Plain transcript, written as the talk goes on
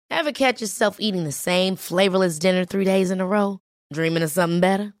Ever catch yourself eating the same flavorless dinner 3 days in a row? Dreaming of something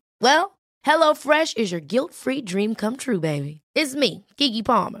better? Well, HelloFresh is your guilt-free dream come true, baby. It's me, Keke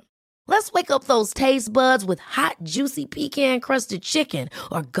Palmer. Let's wake up those taste buds with hot, juicy pecan-crusted chicken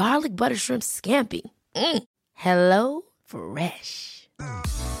or garlic butter shrimp scampi. Hello Fresh.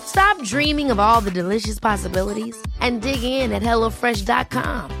 Stop dreaming of all the delicious possibilities and dig in at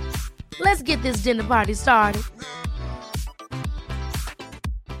HelloFresh.com. Let's get this dinner party started.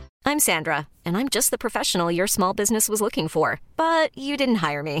 I'm Sandra, and I'm just the professional your small business was looking for. But you didn't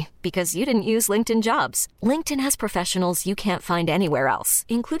hire me because you didn't use LinkedIn Jobs. LinkedIn has professionals you can't find anywhere else,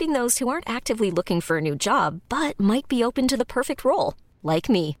 including those who aren't actively looking for a new job, but might be open to the perfect role, like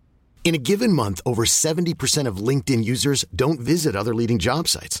me. In a given month, over 70% of LinkedIn users don't visit other leading job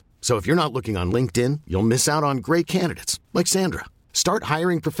sites. So if you're not looking on LinkedIn, you'll miss out on great candidates like Sandra. Start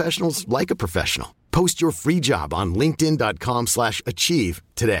hiring professionals like a professional. Post your free job on linkedin.com/achieve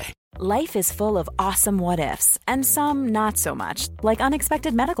today. Life is full of awesome what-ifs, and some not so much, like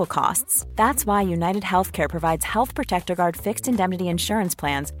unexpected medical costs. That's why United Healthcare provides Health Protector Guard fixed indemnity insurance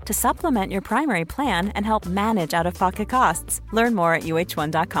plans to supplement your primary plan and help manage out-of-pocket costs. Learn more at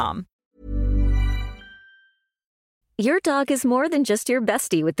uh1.com. Your dog is more than just your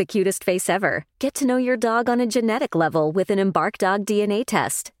bestie with the cutest face ever. Get to know your dog on a genetic level with an Embark Dog DNA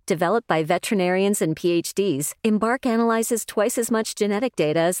test. Developed by veterinarians and PhDs, Embark analyzes twice as much genetic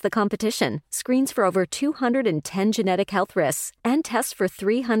data as the competition, screens for over 210 genetic health risks, and tests for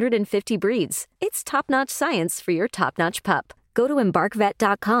 350 breeds. It's top-notch science for your top-notch pup. Go to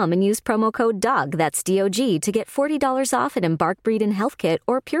EmbarkVet.com and use promo code DOG, that's D-O-G, to get $40 off an Embark Breed and Health Kit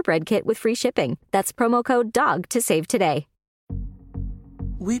or Purebred Kit with free shipping. That's promo code DOG to save today.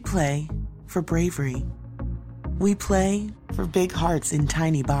 We play for bravery. We play for big hearts in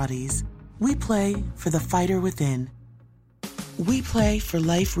tiny bodies. We play for the fighter within. We play for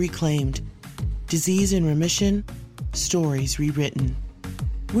life reclaimed, disease in remission, stories rewritten.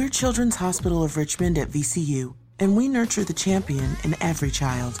 We're Children's Hospital of Richmond at VCU, and we nurture the champion in every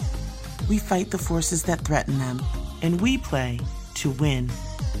child. We fight the forces that threaten them, and we play to win.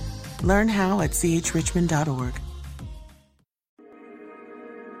 Learn how at chrichmond.org.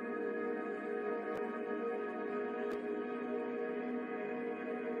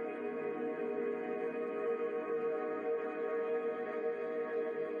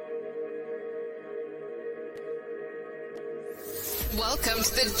 Welcome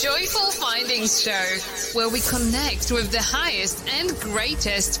to the Joyful Findings Show, where we connect with the highest and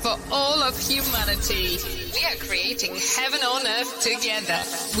greatest for all of humanity. We are creating heaven on earth together.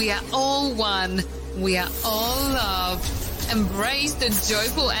 We are all one. We are all love. Embrace the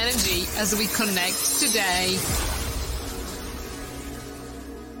joyful energy as we connect today.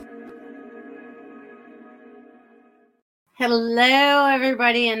 Hello,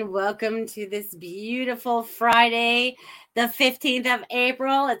 everybody, and welcome to this beautiful Friday, the 15th of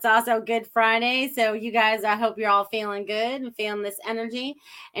April. It's also Good Friday, so you guys, I hope you're all feeling good and feeling this energy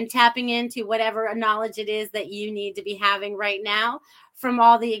and tapping into whatever knowledge it is that you need to be having right now from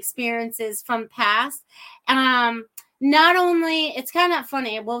all the experiences from past. Not only, it's kind of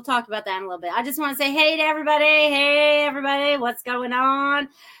funny, we'll talk about that in a little bit. I just want to say hey to everybody. Hey, everybody, what's going on?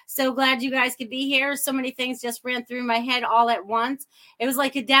 So glad you guys could be here. So many things just ran through my head all at once. It was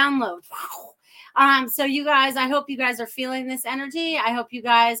like a download. So you guys, I hope you guys are feeling this energy. I hope you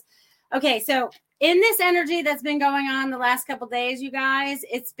guys, okay, so in this energy that's been going on the last couple days, you guys,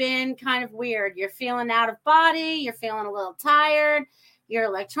 it's been kind of weird. You're feeling out of body. You're feeling a little tired. Your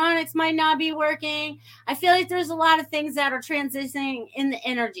electronics might not be working. I feel like there's a lot of things that are transitioning in the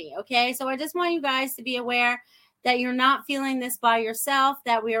energy, okay? So I just want you guys to be aware that you're not feeling this by yourself,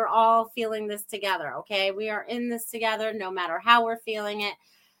 that we are all feeling this together, okay? We are in this together no matter how we're feeling it.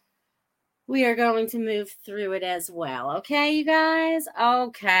 We are going to move through it as well, okay, you guys?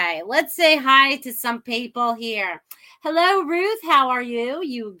 Okay, let's say hi to some people here. Hello, Ruth. How are you?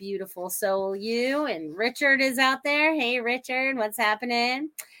 You beautiful soul, you. And Richard is out there. Hey, Richard, what's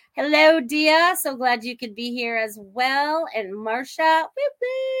happening? Hello, Dia. So glad you could be here as well. And Marsha.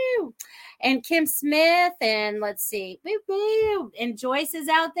 Woo-woo. And Kim Smith. And let's see. Woo-woo. And Joyce is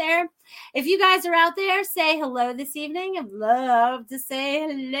out there. If you guys are out there, say hello this evening. I'd love to say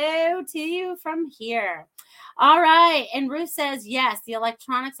hello to you from here. All right. And Ruth says, yes, the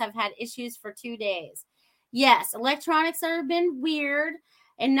electronics have had issues for 2 days. Yes, electronics have been weird,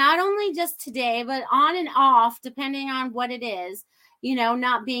 and not only just today, but on and off, depending on what it is, you know,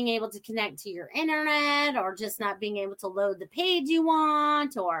 not being able to connect to your internet, or just not being able to load the page you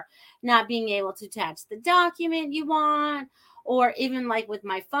want, or not being able to attach the document you want, or even like with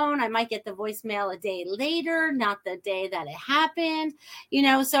my phone, I might get the voicemail a day later, not the day that it happened,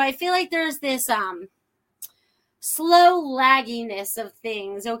 so I feel like there's this slow lagginess of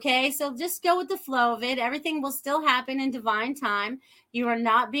things. Okay, so just go with the flow of it. Everything will still happen in divine time. You are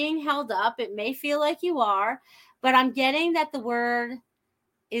not being held up. It may feel like you are, but I'm getting that the word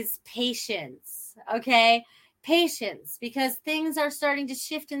is patience. Okay, patience, because things are starting to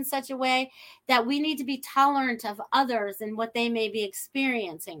shift in such a way that we need to be tolerant of others and what they may be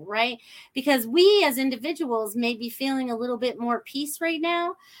experiencing, right? Because we as individuals may be feeling a little bit more peace right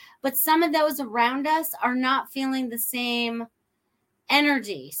now, but some of those around us are not feeling the same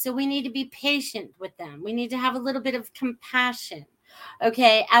energy. So we need to be patient with them. We need to have a little bit of compassion,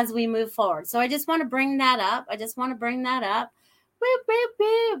 okay, as we move forward. So I just want to bring that up. Boop, boop,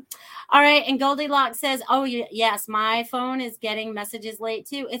 boop. All right. And Goldilocks says, oh, yes, my phone is getting messages late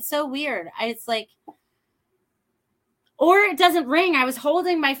too. It's so weird. It's like, or it doesn't ring. I was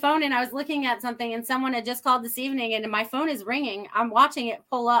holding my phone and I was looking at something and someone had just called this evening and my phone is ringing. I'm watching it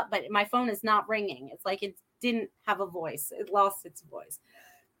pull up, but my phone is not ringing. It's like it didn't have a voice. It lost its voice,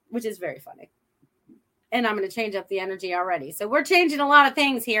 which is very funny. And I'm going to change up the energy already. So we're changing a lot of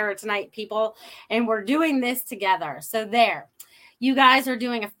things here tonight, people, and we're doing this together. So there. You guys are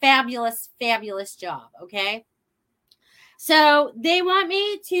doing a fabulous, fabulous job, okay? So they want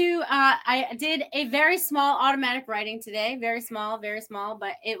me to, I did a very small automatic writing today, very small,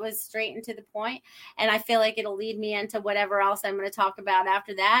 but it was straight and to the point. And I feel like it'll lead me into whatever else I'm going to talk about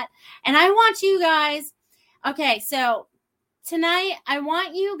after that. And I want you guys, okay, so tonight I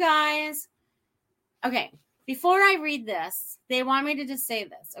want you guys, okay, before I read this, they want me to just say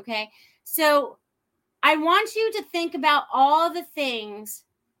this, okay? So I want you to think about all the things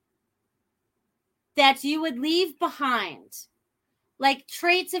that you would leave behind, like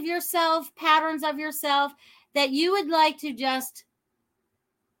traits of yourself, patterns of yourself that you would like to just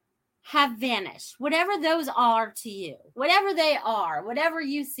have vanish, whatever those are to you, whatever they are, whatever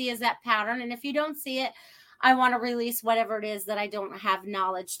you see as that pattern. And if you don't see it, I want to release whatever it is that I don't have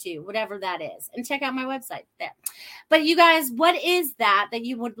knowledge to, whatever that is. And check out my website there. But you guys, what is that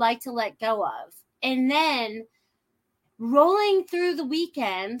you would like to let go of? And then rolling through the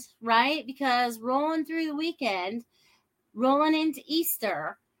weekend, right? Because rolling through the weekend, rolling into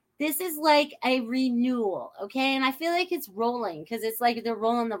Easter, this is like a renewal, okay? And I feel like it's rolling because it's like they're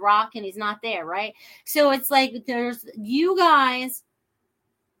rolling the rock and he's not there, right? So it's like you guys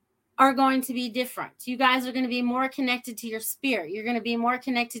are going to be different. You guys are going to be more connected to your spirit. You're going to be more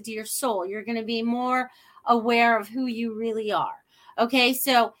connected to your soul. You're going to be more aware of who you really are, okay?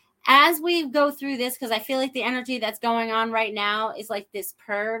 So as we go through this, because I feel like the energy that's going on right now is like this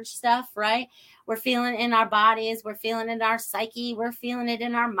purge stuff, right? We're feeling it in our bodies. We're feeling it in our psyche. We're feeling it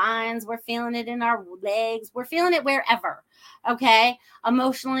in our minds. We're feeling it in our legs. We're feeling it wherever, okay?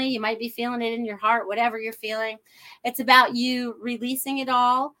 Emotionally, you might be feeling it in your heart, whatever you're feeling. It's about you releasing it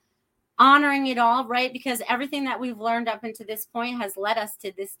all, honoring it all, right? Because everything that we've learned up until this point has led us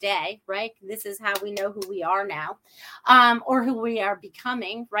to this day, right? This is how we know who we are now, or who we are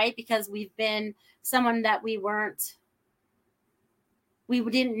becoming, right? Because we've been someone that we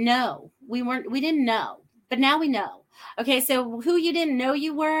didn't know. We didn't know, but now we know. Okay, so who you didn't know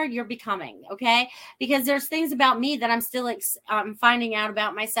you were, you're becoming, okay? Because there's things about me that I'm still finding out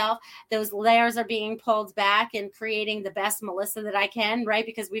about myself. Those layers are being pulled back and creating the best Melissa that I can, right?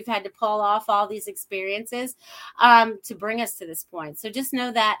 Because we've had to pull off all these experiences to bring us to this point. So just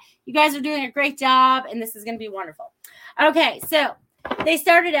know that you guys are doing a great job and this is going to be wonderful. Okay, so they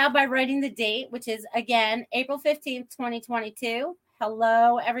started out by writing the date, which is, again, April 15th, 2022.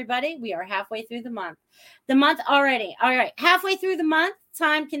 Hello, everybody. We are halfway through the month. The month already. All right. Halfway through the month,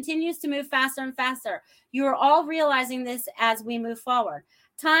 time continues to move faster and faster. You are all realizing this as we move forward.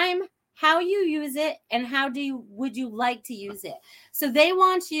 Time, how you use it, and would you like to use it? So they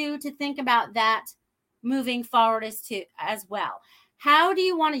want you to think about that moving forward as well. How do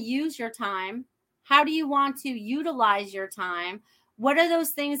you want to use your time? How do you want to utilize your time? What are those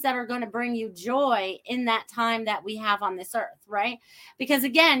things that are going to bring you joy in that time that we have on this earth, right? Because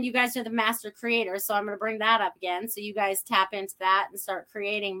again, you guys are the master creators. So I'm going to bring that up again. So you guys tap into that and start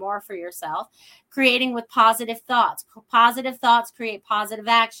creating more for yourself, creating with positive thoughts. Positive thoughts create positive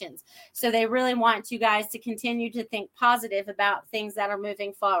actions. So they really want you guys to continue to think positive about things that are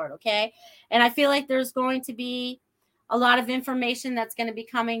moving forward, okay? And I feel like there's going to be a lot of information that's going to be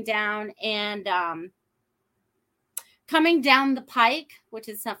coming down and coming down the pike, which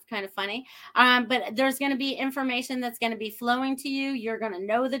is kind of funny. But there's going to be information that's going to be flowing to you. You're going to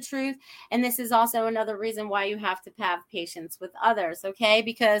know the truth. And this is also another reason why you have to have patience with others, okay?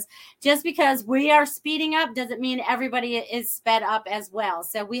 Because just because we are speeding up doesn't mean everybody is sped up as well.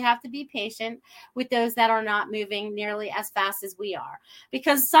 So we have to be patient with those that are not moving nearly as fast as we are.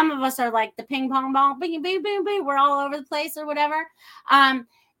 Because some of us are like the ping pong ball, bing, bing, bing, bing, we're all over the place or whatever.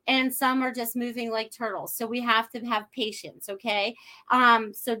 And some are just moving like turtles. So we have to have patience, okay?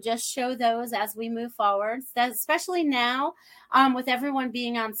 So just show those as we move forward, especially now with everyone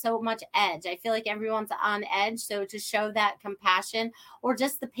being on so much edge. I feel like everyone's on edge. So to show that compassion or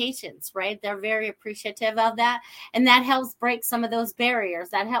just the patience, right? They're very appreciative of that. And that helps break some of those barriers.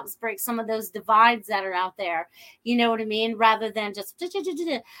 That helps break some of those divides that are out there. You know what I mean? Rather than just, so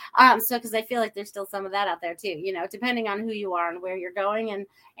because I feel like there's still some of that out there too, you know, depending on who you are and where you're going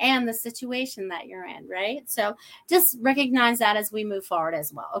and the situation that you're in, right? So just recognize that as we move forward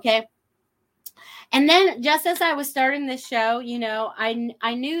as well, okay? And then just as I was starting this show, you know,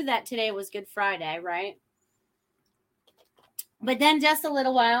 I knew that today was Good Friday, right? But then just a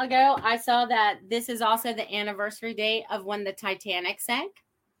little while ago, I saw that this is also the anniversary date of when the Titanic sank.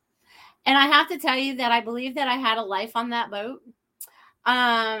 And I have to tell you that I believe that I had a life on that boat.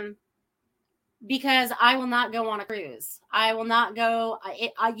 Because I will not go on a cruise. I will not go.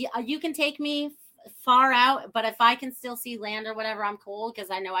 You can take me far out, but if I can still see land or whatever, I'm cool because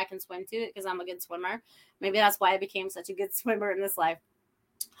I know I can swim to it because I'm a good swimmer. Maybe that's why I became such a good swimmer in this life.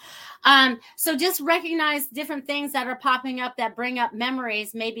 So just recognize different things that are popping up that bring up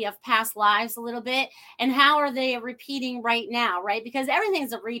memories maybe of past lives a little bit. And how are they repeating right now, right? Because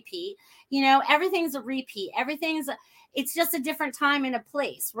everything's a repeat. You know, everything's a repeat. It's just a different time and a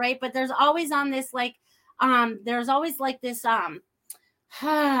place, right? But there's always on this, like, there's always like this,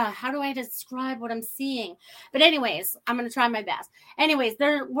 how do I describe what I'm seeing? But anyways, I'm going to try my best. Anyways,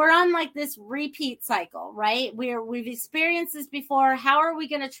 we're on like this repeat cycle, right? We've experienced this before. How are we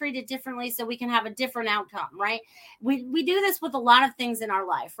going to treat it differently so we can have a different outcome, right? We do this with a lot of things in our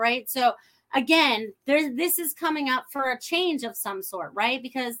life, right? So again, this is coming up for a change of some sort, right?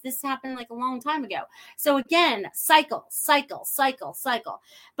 Because this happened like a long time ago. So again, cycle.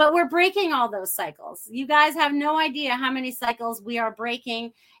 But we're breaking all those cycles. You guys have no idea how many cycles we are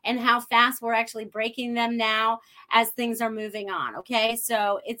breaking and how fast we're actually breaking them now as things are moving on, okay?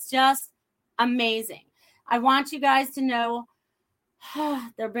 So it's just amazing. I want you guys to know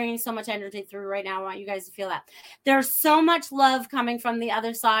they're bringing so much energy through right now. I want you guys to feel that. There's so much love coming from the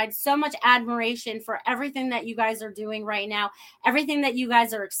other side, so much admiration for everything that you guys are doing right now, everything that you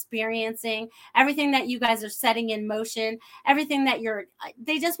guys are experiencing, everything that you guys are setting in motion, everything that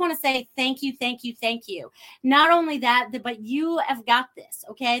they just want to say thank you, thank you, thank you. Not only that, but you have got this,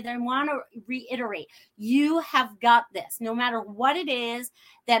 okay? They want to reiterate, you have got this. No matter what it is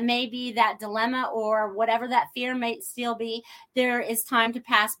that may be that dilemma or whatever that fear may still be, there is time to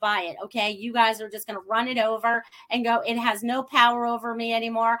pass by it, okay? You guys are just going to run it over and go, it has no power over me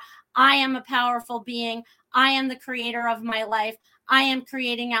anymore. I am a powerful being. I am the creator of my life. I am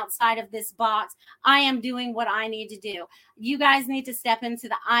creating outside of this box. I am doing what I need to do. You guys need to step into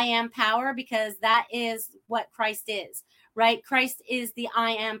the I am power because that is what Christ is, right? Christ is the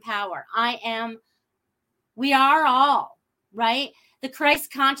I am power. We are all, right? The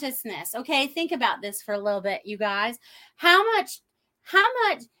Christ consciousness. Okay, think about this for a little bit, you guys. How much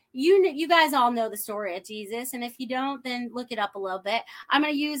you guys all know the story of Jesus, and if you don't, then look it up a little bit. I'm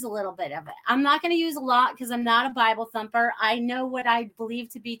going to use a little bit of it. I'm not going to use a lot because I'm not a Bible thumper. I know what I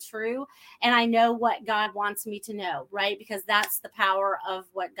believe to be true, and I know what God wants me to know, right? Because that's the power of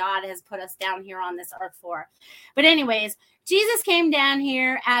what God has put us down here on this earth for. But anyways, Jesus came down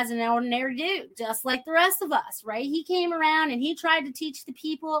here as an ordinary dude, just like the rest of us, right? He came around and he tried to teach the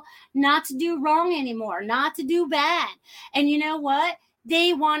people not to do wrong anymore, not to do bad. And you know what?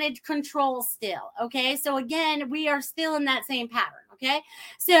 They wanted control still, okay? So again, we are still in that same pattern, okay?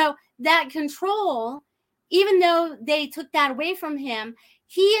 So that control, even though they took that away from him,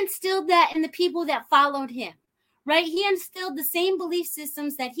 he instilled that in the people that followed him, right? He instilled the same belief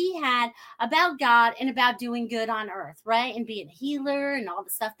systems that he had about God and about doing good on earth, right? And being a healer and all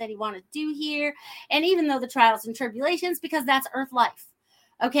the stuff that he wanted to do here. And even though the trials and tribulations, because that's earth life,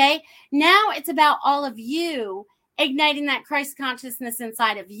 okay? Now it's about all of you igniting that Christ consciousness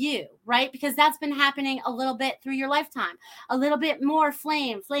inside of you, right? Because that's been happening a little bit through your lifetime, a little bit more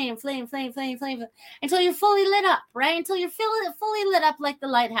flame, until you're fully lit up, right? Until you're fully lit up like the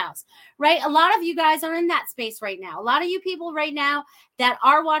lighthouse, right? A lot of you guys are in that space right now. A lot of you people right now that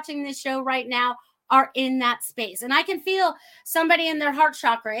are watching this show right now are in that space. And I can feel somebody in their heart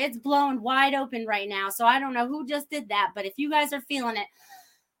chakra. It's blowing wide open right now. So I don't know who just did that, but if you guys are feeling it,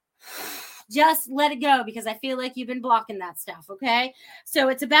 just let it go, because I feel like you've been blocking that stuff, okay? So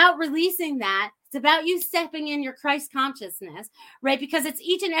it's about releasing that. It's about you stepping in your Christ consciousness, right? Because it's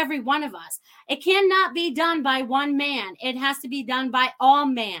each and every one of us. It cannot be done by one man. It has to be done by all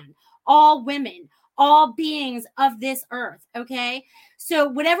men, all women, all beings of this earth, okay? So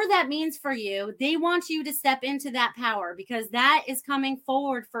whatever that means for you, they want you to step into that power, because that is coming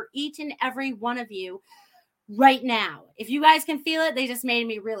forward for each and every one of you right now. If you guys can feel it, they just made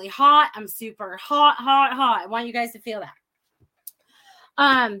me really hot. I'm super hot. I want you guys to feel that.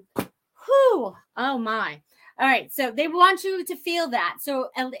 Oh my. All right. So they want you to feel that. So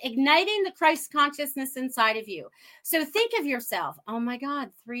igniting the Christ consciousness inside of you. So think of yourself. Oh my God,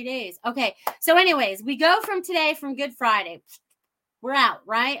 3 days. Okay. So anyways, we go from today, from Good Friday. We're out,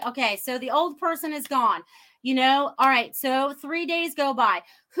 right? Okay. So the old person is gone, all right. So 3 days go by.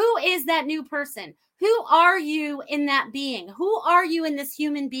 Who is that new person? Who are you in that being? Who are you in this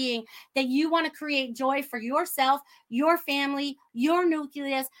human being that you want to create joy for yourself, your family, your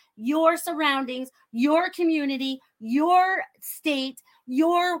nucleus, your surroundings, your community, your state,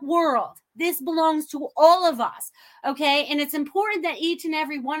 your world? This belongs to all of us, okay? And it's important that each and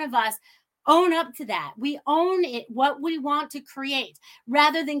every one of us own up to that. We own it, what we want to create,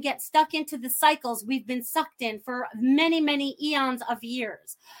 rather than get stuck into the cycles we've been sucked in for many, many eons of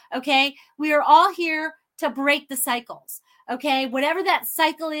years. Okay. We are all here to break the cycles. Okay. Whatever that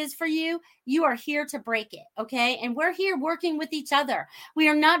cycle is for you, you are here to break it. Okay. And we're here working with each other. We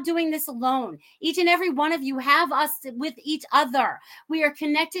are not doing this alone. Each and every one of you have us with each other. We are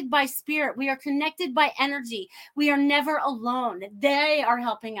connected by spirit. We are connected by energy. We are never alone. They are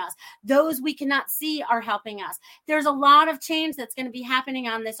helping us. Those we cannot see are helping us. There's a lot of change that's going to be happening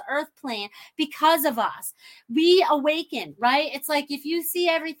on this earth plane because of us. We awaken, right? It's like if you see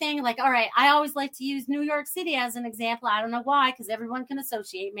everything like, all right, I always like to use New York City as an example. I don't know why, because everyone can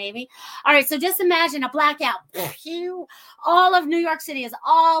associate maybe. All right, so just imagine a blackout. All of New York City is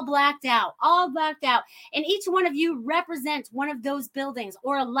all blacked out. And each one of you represents one of those buildings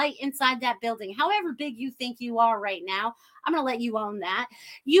or a light inside that building. However big you think you are right now, I'm going to let you own that.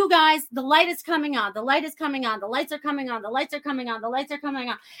 You guys, the light is coming on. The light is coming on. The lights are coming on. The lights are coming on. The lights are coming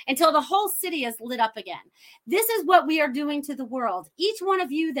on until the whole city is lit up again. This is what we are doing to the world. Each one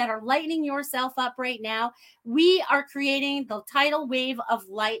of you that are lightening yourself up right now, we are creating the tidal wave of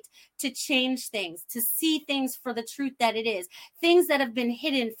light to change things, to see things for the truth that it is, things that have been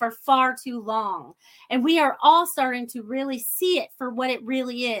hidden for far too long. And we are all starting to really see it for what it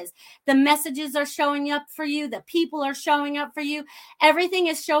really is. The messages are showing up for you. The people are showing up for you. Everything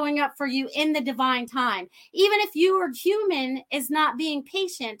is showing up for you in the divine time. Even if your human is not being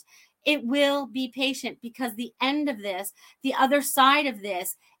patient, it will be patient, because the end of this, the other side of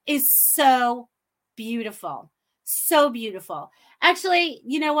this, is so beautiful. So beautiful. Actually,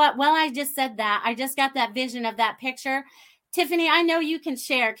 you know what? Well, I just said that. I just got that vision of that picture. Tiffany, I know you can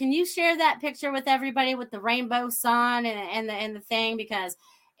share. Can you share that picture with everybody with the rainbow sun and the thing? Because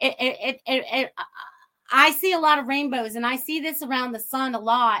I see a lot of rainbows, and I see this around the sun a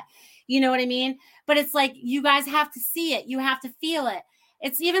lot. You know what I mean? But it's like, you guys have to see it. You have to feel it.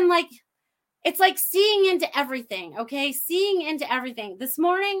 It's even like, it's like seeing into everything. Okay. Seeing into everything. This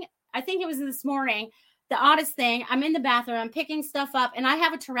morning, I think it was this morning, the oddest thing, I'm in the bathroom, I'm picking stuff up, and I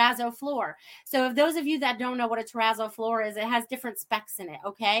have a terrazzo floor. So if those of you that don't know what a terrazzo floor is, it has different specs in it.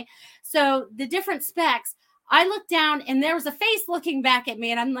 Okay. So the different specs, I looked down and there was a face looking back at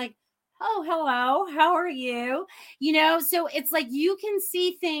me, and I'm like, oh, hello, how are you? So it's like you can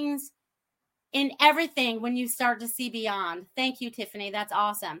see things in everything when you start to see beyond. Thank you, Tiffany. That's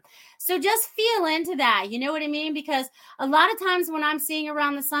awesome. So just feel into that. You know what I mean? Because a lot of times when I'm seeing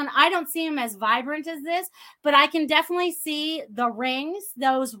around the sun, I don't see them as vibrant as this, but I can definitely see the rings,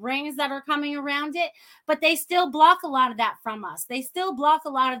 those rings that are coming around it, but they still block a lot of that from us. They still block a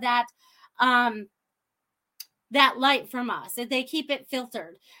lot of that, that light from us. They keep it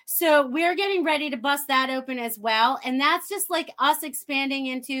filtered. So we're getting ready to bust that open as well. And that's just like us expanding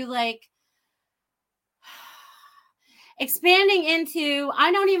into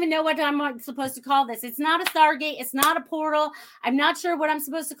I don't even know what I'm supposed to call this. It's not a Stargate. It's not a portal. I'm not sure what I'm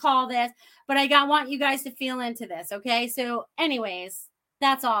supposed to call this, but I want you guys to feel into this. Okay. So anyways,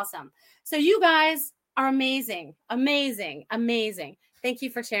 that's awesome. So you guys are amazing, amazing, amazing. Thank you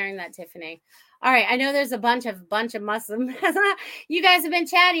for sharing that, Tiffany. All right. I know there's a bunch of Muslims. You guys have been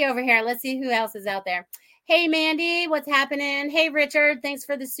chatty over here. Let's see who else is out there. Hey, Mandy, what's happening? Hey, Richard, thanks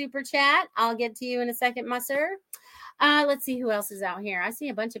for the super chat. I'll get to you in a second, Musser. Let's see who else is out here. I see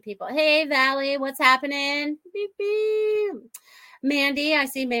a bunch of people. Hey, Valley, what's happening? Beep, beep. Mandy, I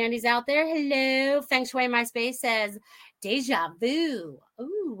see Mandy's out there. Hello. Feng Shui MySpace says, deja vu.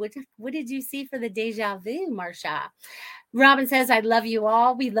 Ooh, what did you see for the deja vu, Marsha? Robin says, I love you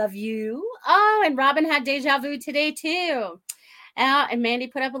all. We love you. Oh, and Robin had deja vu today, too. And Mandy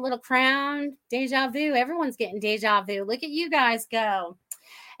put up a little crown. Deja vu. Everyone's getting deja vu. Look at you guys go.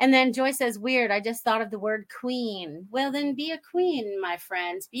 And then Joy says, weird, I just thought of the word queen. Well, then be a queen, my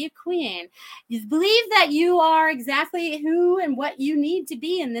friends. Be a queen. You believe that you are exactly who and what you need to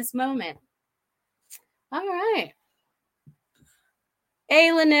be in this moment. All right.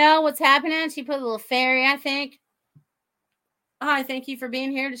 Hey, Linnell, what's happening? She put a little fairy, I think. Hi, thank you for being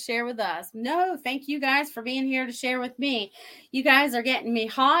here to share with us. No, thank you guys for being here to share with me. You guys are getting me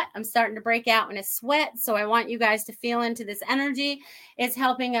hot. I'm starting to break out in a sweat, so I want you guys to feel into this energy. It's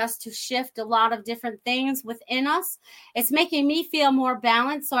helping us to shift a lot of different things within us. It's making me feel more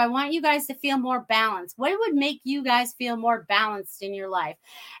balanced, so I want you guys to feel more balanced. What would make you guys feel more balanced in your life?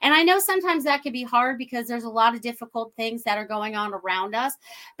 And I know sometimes that can be hard because there's a lot of difficult things that are going on around us.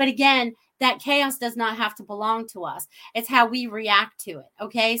 But again, that chaos does not have to belong to us. It's how we react to it.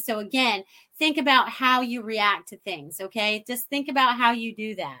 Okay. So again, think about how you react to things. Okay. Just think about how you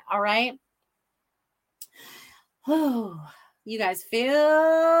do that. All right. Oh, you guys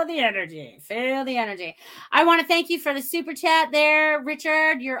feel the energy. Feel the energy. I want to thank you for the super chat there,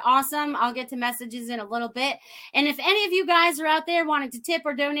 Richard. You're awesome. I'll get to messages in a little bit. And if any of you guys are out there wanting to tip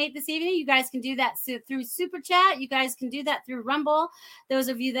or donate this evening, you guys can do that through super chat. You guys can do that through Rumble. Those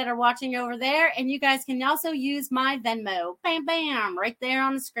of you that are watching over there. And you guys can also use my Venmo. Bam, bam, right there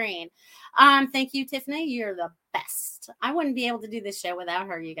on the screen. Thank you, Tiffany. You're the best. I wouldn't be able to do this show without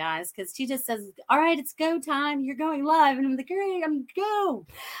her, you guys, because she just says, all right, it's go time. You're going live. And I'm like, great, I'm go.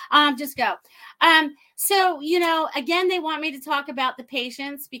 Just go. So, again, they want me to talk about the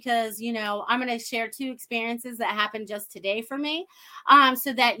patience because, I'm going to share 2 experiences that happened just today for me,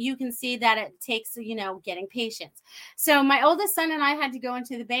 so that you can see that it takes, getting patience. So my oldest son and I had to go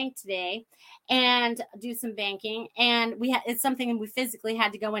into the bank today and do some banking. And it's something we physically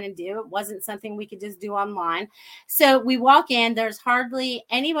had to go in and do. It wasn't something we could just do online. So we walk in, there's hardly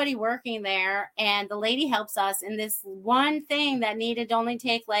anybody working there. And the lady helps us in this one thing that needed to only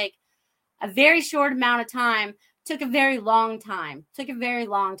take like a very short amount of time. Took a very long time.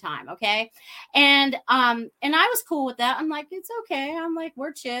 Okay. And I was cool with that. I'm like, it's okay. I'm like,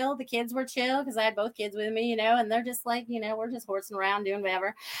 we're chill. The kids were chill because I had both kids with me, and they're just like, we're just horsing around doing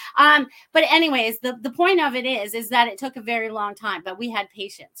whatever. But anyways, the point of it is that it took a very long time, but we had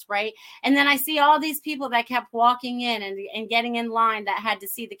patience, right? And then I see all these people that kept walking in and getting in line that had to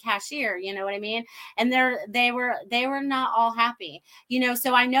see the cashier, you know what I mean? And they were not all happy,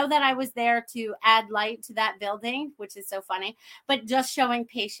 so I know that I was there to add light to that building, which is so funny, but just showing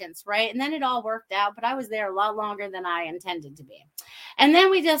patience, right? And then it all worked out, but I was there a lot longer than I intended to be. And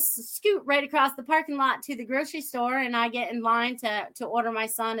then we just scoot right across the parking lot to the grocery store, and I get in line to order my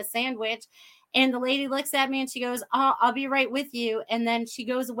son a sandwich. And the lady looks at me and she goes, I'll be right with you. And then she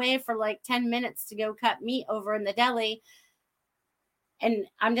goes away for like 10 minutes to go cut meat over in the deli. And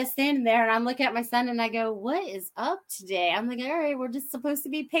I'm just standing there and I'm looking at my son and I go, what is up today? I'm like, all right, we're just supposed to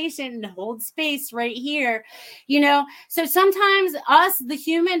be patient and hold space right here. So sometimes us, the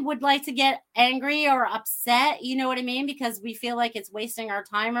human, would like to get angry or upset, you know what I mean? Because we feel like it's wasting our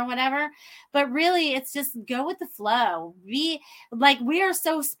time or whatever. But really, it's just go with the flow. We are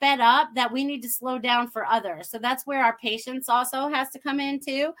so sped up that we need to slow down for others. So that's where our patience also has to come in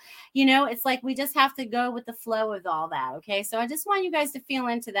too. It's like we just have to go with the flow of all that. Okay. So I just want you guys to feel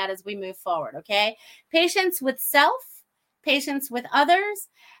into that as we move forward. Okay. Patience with self, patience with others.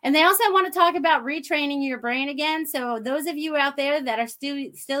 And they also want to talk about retraining your brain again. So those of you out there that are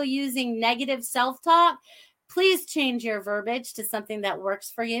still using negative self-talk, please change your verbiage to something that works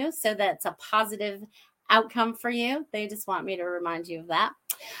for you so that's a positive outcome for you. They just want me to remind you of that.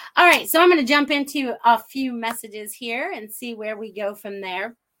 All right. So I'm going to jump into a few messages here and see where we go from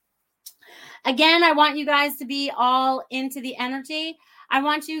there. Again, I want you guys to be all into the energy. I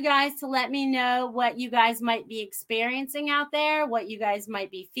want you guys to let me know what you guys might be experiencing out there, what you guys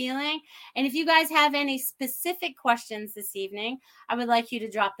might be feeling. And if you guys have any specific questions this evening, I would like you to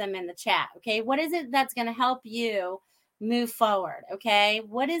drop them in the chat. Okay. What is it that's going to help you move forward? Okay.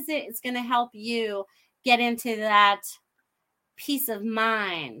 What is it that's going to help you get into that peace of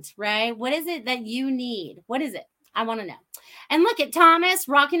mind, right? What is it that you need? What is it? I want to know. And look at Thomas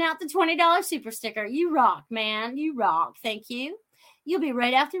rocking out the $20 super sticker. You rock, man. You rock. Thank you. You'll be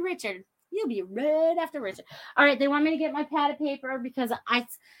right after Richard. All right. They want me to get my pad of paper because I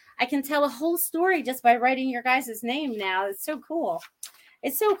I can tell a whole story just by writing your guys' name now. It's so cool.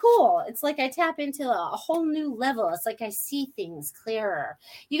 It's so cool. It's like I tap into a whole new level. It's like I see things clearer.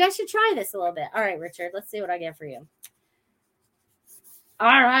 You guys should try this a little bit. All right, Richard, let's see what I get for you.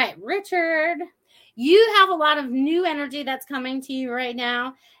 All right, Richard, you have a lot of new energy that's coming to you right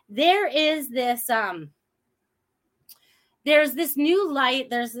now. There is this, there's this new light.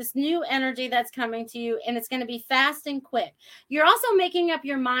 There's this new energy that's coming to you, and it's going to be fast and quick. You're also making up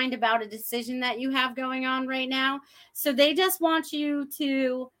your mind about a decision that you have going on right now. So they just want you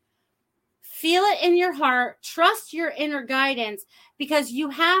to feel it in your heart, trust your inner guidance, because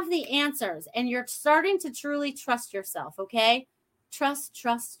you have the answers and you're starting to truly trust yourself. Okay. Trust.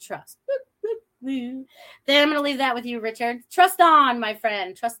 Then I'm going to leave that with you, Richard. Trust on, my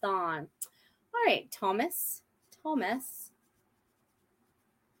friend. Trust on. All right, Thomas,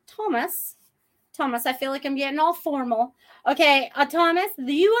 I feel like I'm getting all formal. Okay, Thomas,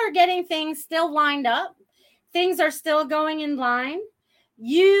 you are getting things still lined up. Things are still going in line.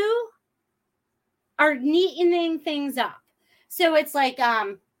 You are neatening things up. So it's like,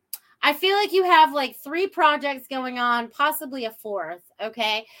 I feel like you have like 3 projects going on, possibly a 4th,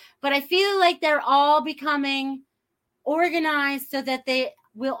 okay? But I feel like they're all becoming organized so that they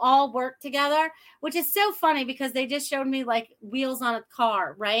will all work together, which is so funny because they just showed me like wheels on a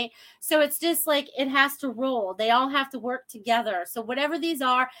car, right? So it's just like it has to roll. They all have to work together. So whatever these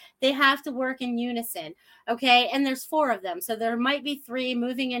are, they have to work in unison, okay? And there's 4 of them. So there might be 3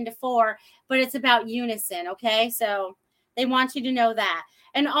 moving into 4, but it's about unison, okay? So they want you to know that.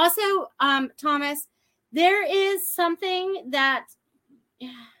 And also, Thomas, there is something that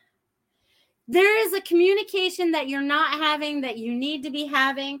there is a communication that you're not having that you need to be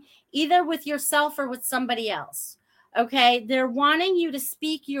having, either with yourself or with somebody else. Okay. They're wanting you to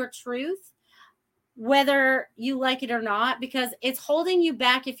speak your truth, whether you like it or not, because it's holding you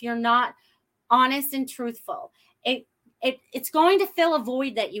back if you're not honest and truthful. It's going to fill a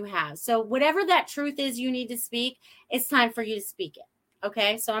void that you have. So whatever that truth is you need to speak, it's time for you to speak it.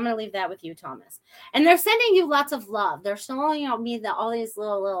 Okay, so I'm going to leave that with you, Thomas. And they're sending you lots of love. They're showing me all these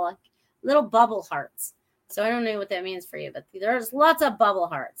little bubble hearts. So I don't know what that means for you, but there's lots of bubble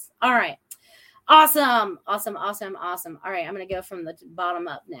hearts. All right. Awesome. All right, I'm going to go from the bottom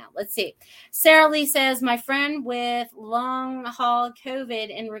up now. Let's see. Sarah Lee says, my friend with long haul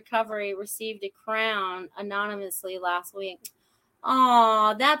COVID in recovery received a crown anonymously last week.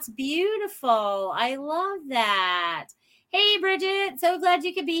 Oh, that's beautiful. I love that. Hey, Bridget, so glad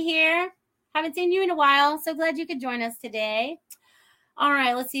you could be here. Haven't seen you in a while. So glad you could join us today. All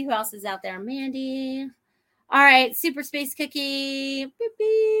right, let's see who else is out there. Mandy. All right, Super Space Cookie. Boop,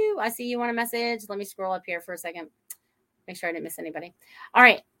 boop. I see you want a message. Let me scroll up here for a second. Make sure I didn't miss anybody. All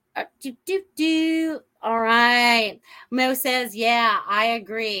right. All right. Mo says, yeah, I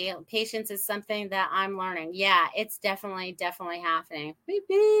agree. Patience is something that I'm learning. Yeah, it's definitely happening. Boop,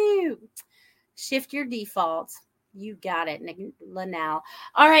 boop. Shift your default. You got it, Linnell.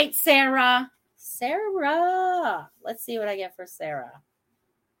 All right, Sarah. Let's see what I get for Sarah.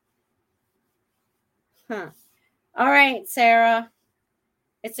 All right, Sarah.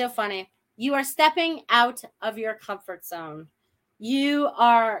 It's so funny. You are stepping out of your comfort zone. You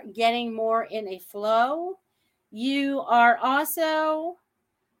are getting more in a flow. You are also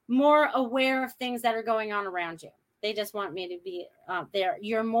more aware of things that are going on around you. They just want me to be there.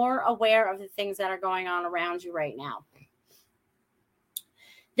 You're more aware of the things that are going on around you right now.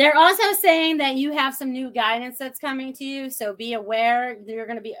 They're also saying that you have some new guidance that's coming to you. So be aware. You're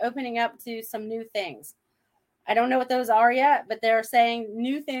going to be opening up to some new things. I don't know what those are yet, but they're saying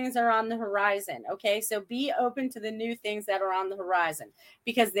new things are on the horizon. Okay. So be open to the new things that are on the horizon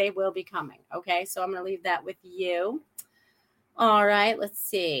because they will be coming. Okay. So I'm going to leave that with you. All right. Let's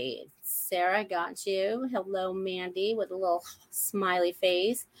see. Sarah, got you. Hello, Mandy, with a little smiley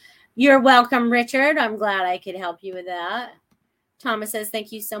face. You're welcome, Richard. I'm glad I could help you with that. Thomas says,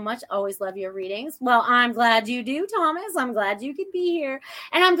 thank you so much. Always love your readings. Well, I'm glad you do, Thomas. I'm glad you could be here.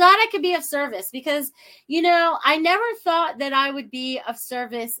 And I'm glad I could be of service because, I never thought that I would be of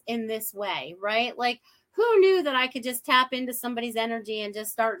service in this way, right? Like, who knew that I could just tap into somebody's energy and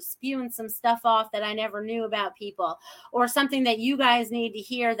just start spewing some stuff off that I never knew about people or something that you guys need to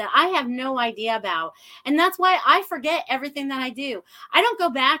hear that I have no idea about. And that's why I forget everything that I do. I don't go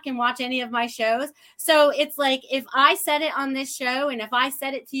back and watch any of my shows. So it's like if I said it on this show and if I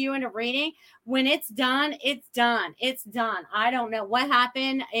said it to you in a reading, When it's done, it's done. It's done. I don't know what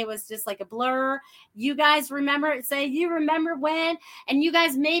happened. It was just like a blur. You guys remember it? Say you remember when, and you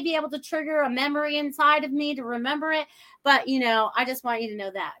guys may be able to trigger a memory inside of me to remember it. But, you know, I just want you to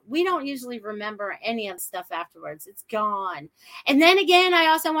know that we don't usually remember any of the stuff afterwards. It's gone. And then again, I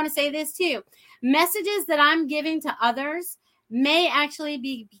also want to say this too. Messages that I'm giving to others may actually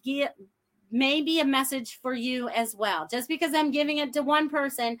be a message for you as well. Just because I'm giving it to one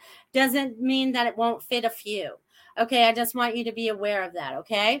person doesn't mean that it won't fit a few. Okay, I just want you to be aware of that,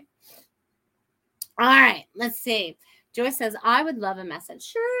 okay? All right, let's see. Joyce says, I would love a message.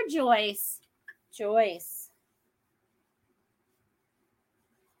 Sure, Joyce. Joyce.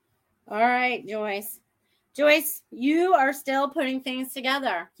 All right, Joyce. Joyce, you are still putting things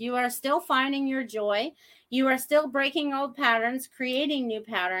together. You are still finding your joy. You are still breaking old patterns, creating new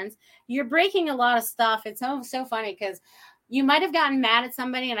patterns. You're breaking a lot of stuff. It's so funny because you might have gotten mad at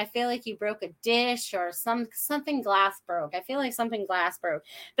somebody and I feel like you broke a dish or something glass broke. I feel like something glass broke.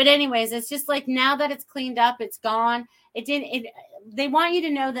 But anyways, it's just like now that it's cleaned up, it's gone. They want you to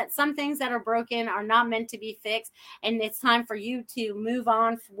know that some things that are broken are not meant to be fixed. And it's time for you to move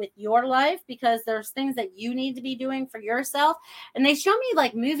on with your life because there's things that you need to be doing for yourself. And they show me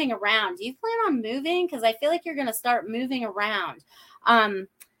like moving around. Do you plan on moving? Because I feel like you're going to start moving around.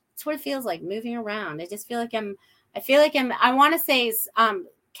 It's what it feels like, moving around. I just feel like I want to say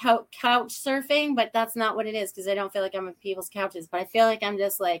couch surfing, but that's not what it is because I don't feel like I'm on people's couches. But I feel like I'm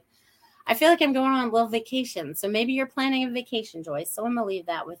going on a little vacation. So maybe you're planning a vacation, Joyce. So I'm going to leave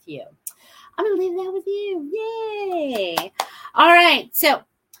that with you. Yay. All right. So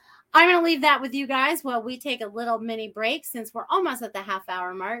I'm going to leave that with you guys while we take a little mini break since we're almost at the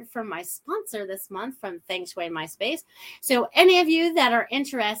half-hour mark from my sponsor this month from Feng Shui My Space. So any of you that are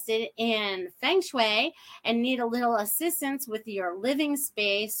interested in Feng Shui and need a little assistance with your living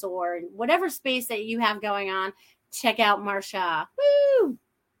space or whatever space that you have going on, check out Marsha. Woo!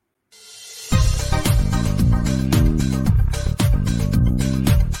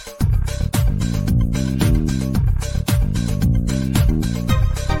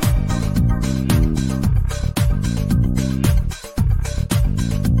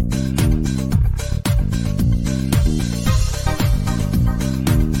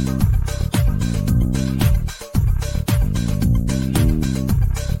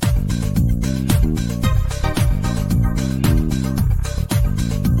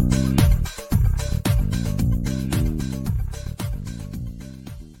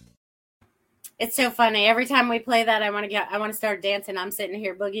 It's so funny. Every time we play that, I want to start dancing. I'm sitting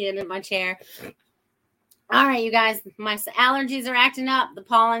here boogieing in my chair. All right, you guys, my allergies are acting up. The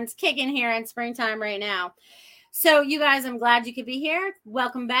pollen's kicking here in springtime right now. So you guys, I'm glad you could be here.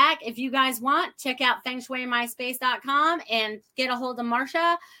 Welcome back. If you guys want, check out fengshuimyspace.com and get a hold of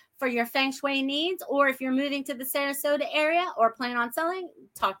Marsha for your Feng Shui needs. Or if you're moving to the Sarasota area or plan on selling,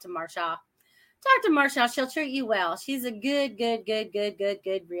 talk to Marsha. Talk to Marsha. She'll treat you well. She's a good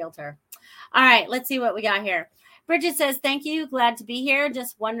realtor. All right, let's see what we got here. Bridget says, thank you. Glad to be here.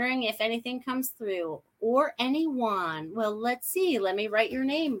 Just wondering if anything comes through or anyone. Well, let's see. Let me write your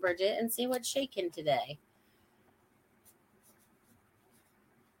name, Bridget, and see what's shaking today.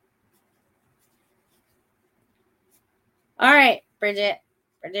 All right, Bridget.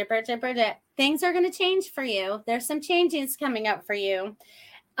 Things are going to change for you. There's some changes coming up for you.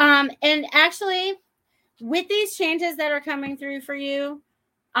 And actually, with these changes that are coming through for you,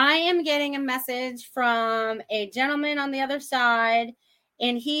 I am getting a message from a gentleman on the other side,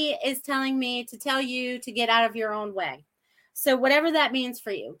 and he is telling me to tell you to get out of your own way. So whatever that means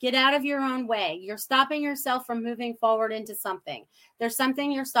for you, get out of your own way. You're stopping yourself from moving forward into something. There's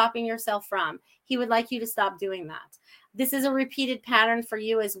something you're stopping yourself from. He would like you to stop doing that. This is a repeated pattern for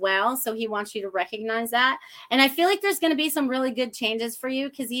you as well. So he wants you to recognize that. And I feel like there's going to be some really good changes for you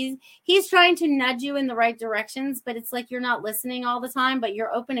because he's trying to nudge you in the right directions, but it's like you're not listening all the time, but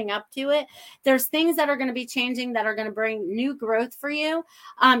you're opening up to it. There's things that are going to be changing that are going to bring new growth for you,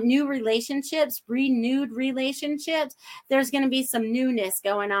 new relationships, renewed relationships. There's going to be some newness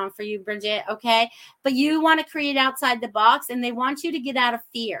going on for you, Bridget, okay? But you want to create outside the box, and they want you to get out of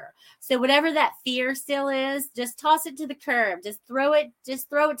fear. So whatever that fear still is, just toss it to the curb. Just throw it to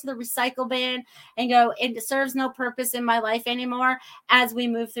the recycle bin and go, it serves no purpose in my life anymore as we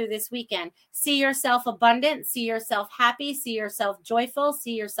move through this weekend. See yourself abundant, see yourself happy, see yourself joyful,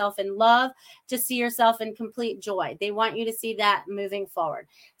 see yourself in love, just see yourself in complete joy. They want you to see that moving forward.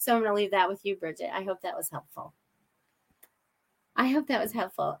 So I'm going to leave that with you, Bridget. I hope that was helpful.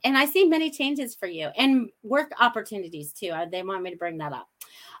 And I see many changes for you and work opportunities too. They want me to bring that up.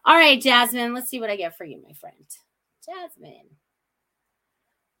 All right, Jasmine, let's see what I get for you, my friend. Jasmine.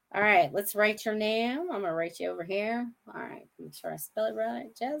 All right, let's write your name. I'm going to write you over here. All right, make sure I spell it right.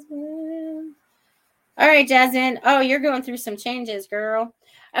 Jasmine. All right, Jasmine. Oh, you're going through some changes, girl.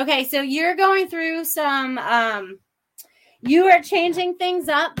 Okay, so you're going through some, you are changing things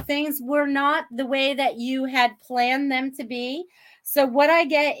up. Things were not the way that you had planned them to be. So what I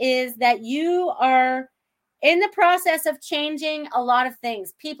get is that you are in the process of changing a lot of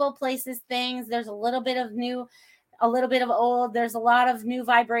things. People, places, things. There's a little bit of new, a little bit of old. There's a lot of new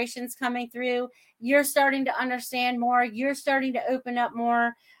vibrations coming through. You're starting to understand more. You're starting to open up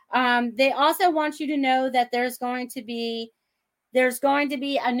more. They also want you to know that there's going to be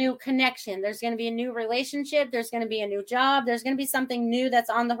a new connection. There's going to be a new relationship. There's going to be a new job. There's going to be something new that's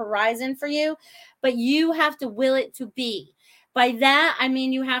on the horizon for you, but you have to will it to be. By that, I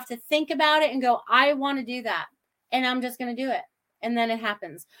mean, you have to think about it and go, I want to do that. And I'm just going to do it. And then it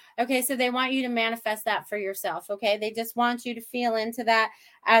happens. Okay. So they want you to manifest that for yourself. Okay. They just want you to feel into that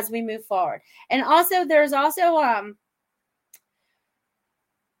as we move forward. And also there's also,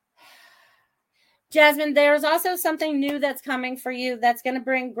 Jasmine, there's also something new that's coming for you that's going to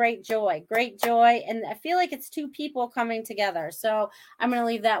bring great joy. And I feel like it's two people coming together. So I'm going to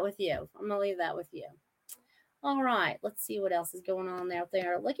leave that with you. All right. Let's see what else is going on out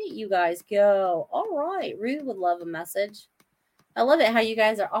there. Look at you guys go. All right. Ruth would love a message. I love it how you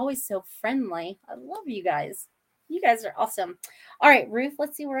guys are always so friendly. I love you guys. You guys are awesome. All right, Ruth,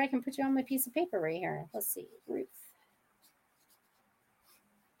 let's see where I can put you on my piece of paper right here. Let's see, Ruth.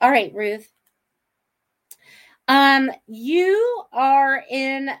 All right, Ruth. You are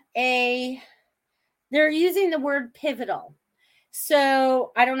they're using the word pivotal.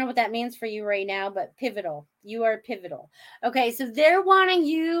 So I don't know what that means for you right now, but pivotal. You are pivotal. Okay, so they're wanting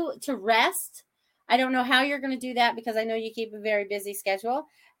you to rest. I don't know how you're going to do that because I know you keep a very busy schedule,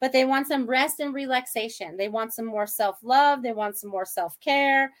 but they want some rest and relaxation. They want some more self-love. They want some more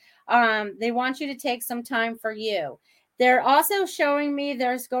self-care. They want you to take some time for you. They're also showing me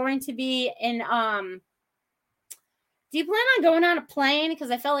there's going to be do you plan on going on a plane?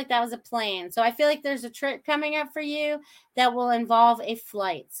 Because I felt like that was a plane. So I feel like there's a trip coming up for you that will involve a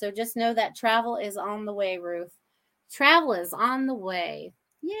flight. So just know that travel is on the way, Ruth. Travel is on the way.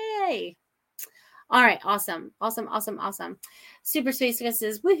 Yay. All right. Awesome. Super Space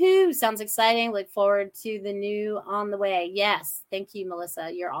says, woohoo. Sounds exciting. Look forward to the new on the way. Yes. Thank you,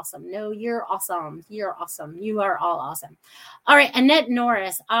 Melissa. You're awesome. No, you're awesome. You are all awesome. All right. Annette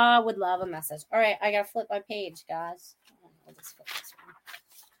Norris. I would love a message. All right. I got to flip my page, guys. I'll just flip this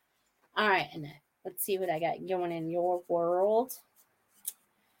one. All right, Annette. Let's see what I got going in your world.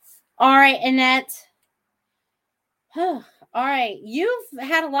 All right, Annette. All right. You've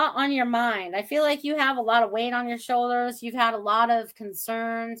had a lot on your mind. I feel like you have a lot of weight on your shoulders. You've had a lot of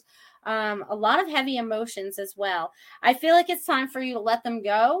concerns, a lot of heavy emotions as well. I feel like it's time for you to let them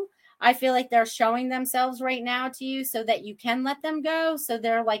go. I feel like they're showing themselves right now to you so that you can let them go. So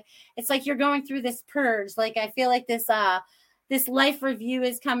they're like, it's like you're going through this purge. Like, I feel like this life review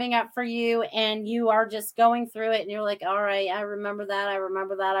is coming up for you and you are just going through it and you're like, all right, I remember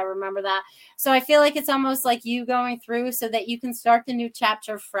that. So I feel like it's almost like you going through so that you can start the new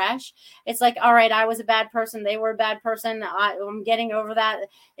chapter fresh. It's like, all right, I was a bad person. They were a bad person. I'm getting over that.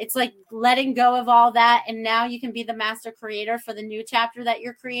 It's like letting go of all that. And now you can be the master creator for the new chapter that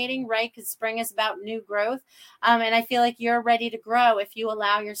you're creating, right? Because spring is about new growth. And I feel like you're ready to grow if you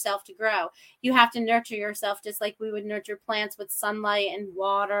allow yourself to grow. You have to nurture yourself just like we would nurture plants with sunlight and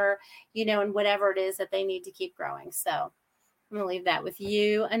water, and whatever it is that they need to keep growing. So I'm going to leave that with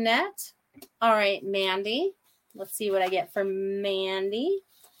you, Annette. All right, Mandy. Let's see what I get from Mandy.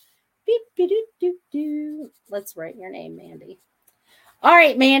 Let's write your name, Mandy. All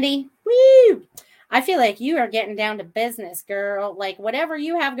right, Mandy. Woo! I feel like you are getting down to business, girl. Like whatever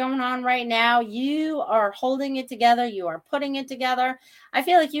you have going on right now, you are holding it together. You are putting it together. I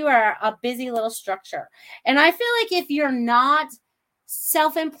feel like you are a busy little structure. And I feel like if you're not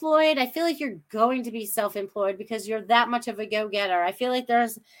self-employed, I feel like you're going to be self-employed because you're that much of a go-getter. I feel like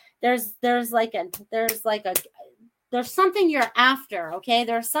there's something you're after, okay?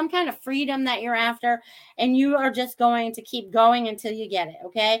 There's some kind of freedom that you're after, and you are just going to keep going until you get it,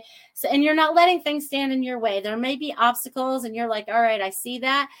 okay? So, and you're not letting things stand in your way. There may be obstacles, and you're like, all right, I see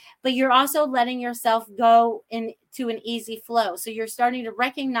that, but you're also letting yourself go into an easy flow. So you're starting to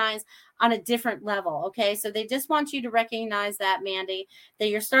recognize on a different level, okay? So they just want you to recognize that, Mandy, that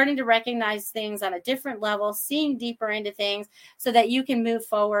you're starting to recognize things on a different level, seeing deeper into things so that you can move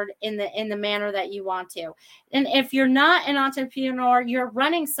forward in the manner that you want to. And if you're not an entrepreneur, you're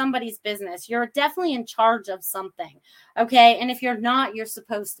running somebody's business. You're definitely in charge of something, okay? And if you're not, you're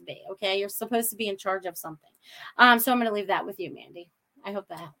supposed to be, okay? You're supposed to be in charge of something. So I'm going to leave that with you, Mandy. I hope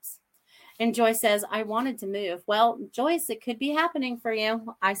that helps. And Joyce says, I wanted to move. Well, Joyce, it could be happening for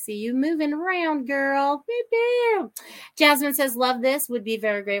you. I see you moving around, girl. Beep, beep. Jasmine says, love this. Would be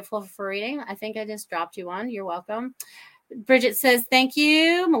very grateful for reading. I think I just dropped you one. You're welcome. Bridget says, thank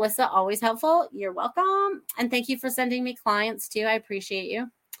you. Melissa, always helpful. You're welcome. And thank you for sending me clients too. I appreciate you.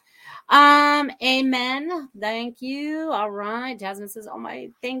 Amen. Thank you. All right. Jasmine says, oh my,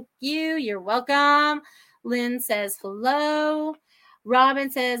 thank you. You're welcome. Lynn says, hello. Robin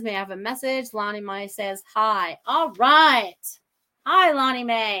says, may I have a message? Lonnie Mae says, hi. All right. Hi, Lonnie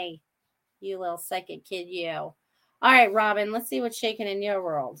Mae. You little psychic kid, you. All right, Robin, let's see what's shaking in your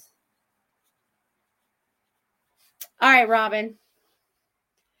world. All right, Robin.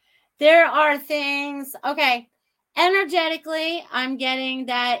 There are things. Okay. Energetically, I'm getting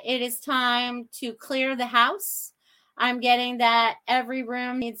that it is time to clear the house. I'm getting that every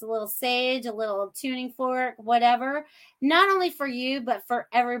room needs a little sage, a little tuning fork, whatever. Not only for you, but for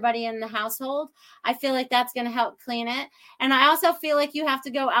everybody in the household. I feel like that's going to help clean it. And I also feel like you have to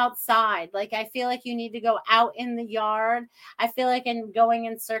go outside. Like, I feel like you need to go out in the yard. I feel like I'm going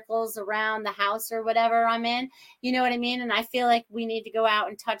in circles around the house or whatever I'm in. You know what I mean? And I feel like we need to go out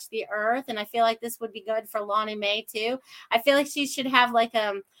and touch the earth. And I feel like this would be good for Lonnie Mae too. I feel like she should have like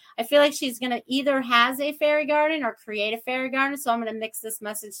I feel like she's going to either has a fairy garden or create a fairy garden. So I'm going to mix this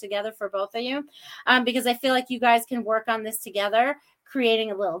message together for both of you because I feel like you guys can work on this together,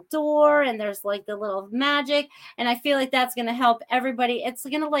 creating a little door, and there's like the little magic. And I feel like that's going to help everybody. It's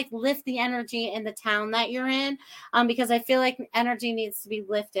going to like lift the energy in the town that you're in because I feel like energy needs to be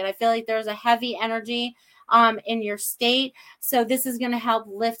lifted. I feel like there's a heavy energy in your state. So this is going to help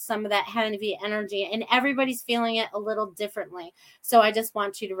lift some of that heavy energy, and everybody's feeling it a little differently. So I just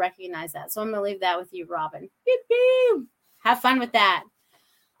want you to recognize that. So I'm going to leave that with you, Robin. Beep, beep. Have fun with that.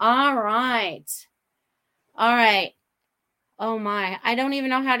 All right. All right. Oh my, I don't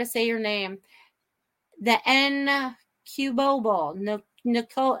even know how to say your name. The N Cubobal. No,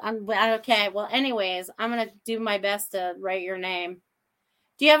 Nicole. Okay. Well, anyways, I'm going to do my best to write your name.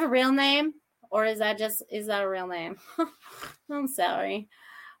 Do you have a real name? Or is that a real name? I'm sorry.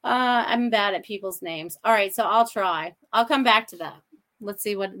 I'm bad at people's names. All right, so I'll try. I'll come back to that. Let's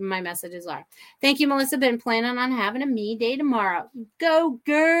see what my messages are. Thank you, Melissa. Been planning on having a me day tomorrow. Go,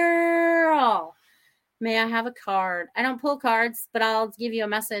 girl. May I have a card? I don't pull cards, but I'll give you a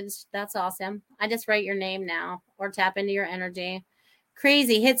message. That's awesome. I just write your name now or tap into your energy.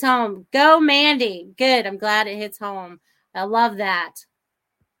 Crazy. Hits home. Go, Mandy. Good. I'm glad it hits home. I love that.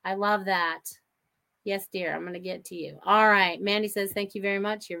 I love that. Yes, dear. I'm going to get to you. All right. Mandy says, thank you very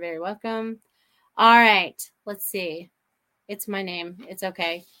much. You're very welcome. All right. Let's see. It's my name. It's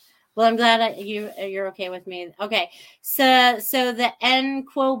okay. Well, I'm glad you're okay with me. Okay. So the N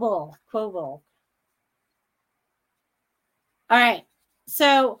Quobel. All right.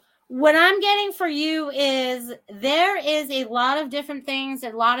 So what I'm getting for you is there is a lot of different things, a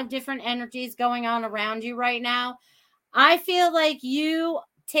lot of different energies going on around you right now. I feel like you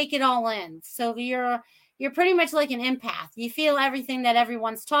take it all in. So you're pretty much like an empath. You feel everything that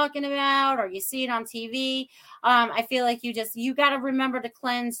everyone's talking about, or you see it on TV. I feel like you got to remember to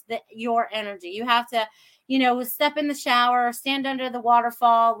cleanse your energy. You have to, step in the shower, stand under the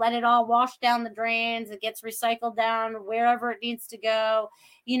waterfall, let it all wash down the drains. It gets recycled down wherever it needs to go.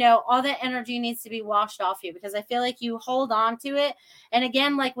 All that energy needs to be washed off you because I feel like you hold on to it. And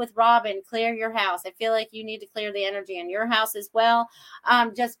again, like with Robin, clear your house. I feel like you need to clear the energy in your house as well.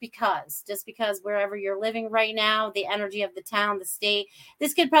 Just because wherever you're living right now, the energy of the town, the state,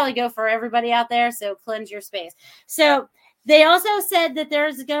 this could probably go for everybody out there. So cleanse your space. So they also said that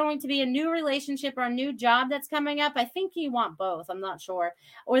there's going to be a new relationship or a new job that's coming up. I think you want both. I'm not sure.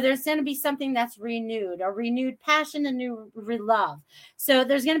 Or there's going to be something that's renewed, a renewed passion, a new love. So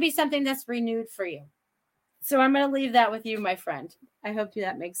there's going to be something that's renewed for you. So I'm going to leave that with you, my friend. I hope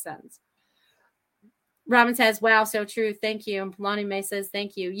that makes sense. Robin says, wow, so true. Thank you. Lonnie Mae says,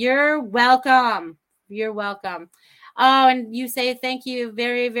 thank you. You're welcome. You're welcome. Oh, and you say thank you.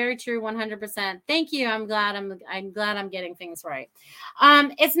 Very, very true. 100%. Thank you. I'm glad I'm getting things right.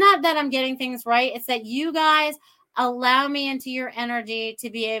 It's not that I'm getting things right. It's that you guys allow me into your energy to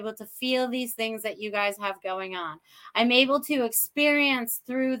be able to feel these things that you guys have going on. I'm able to experience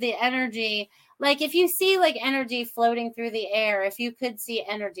through the energy. Like if you see like energy floating through the air, if you could see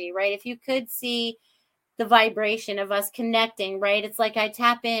energy, right? If you could see the vibration of us connecting, right? It's like I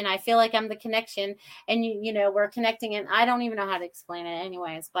tap in. I feel like I'm the connection and we're connecting, and I don't even know how to explain it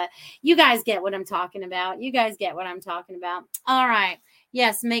anyways, but you guys get what I'm talking about. All right.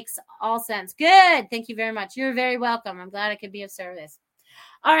 Yes. Makes all sense. Good. Thank you very much. You're very welcome. I'm glad I could be of service.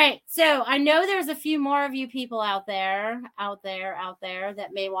 All right. So I know there's a few more of you people out there that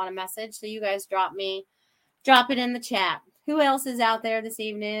may want a message. So you guys drop it in the chat. Who else is out there this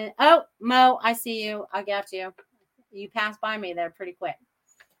evening? Oh, Mo, I see you. I got you. You passed by me there pretty quick.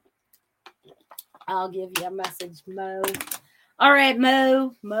 I'll give you a message, Mo. All right,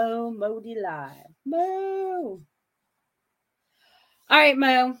 Mo D Live. Mo. All right,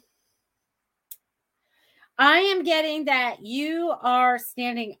 Mo. I am getting that you are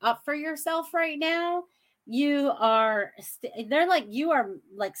standing up for yourself right now. You are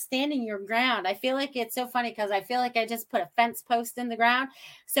standing your ground. I feel like it's so funny because I feel like I just put a fence post in the ground.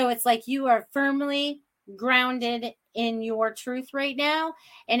 So it's like you are firmly grounded in your truth right now.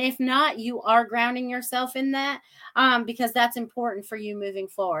 And if not, you are grounding yourself in that because that's important for you moving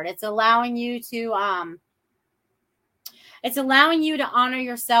forward. It's allowing you to honor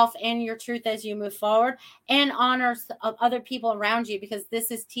yourself and your truth as you move forward and honor other people around you because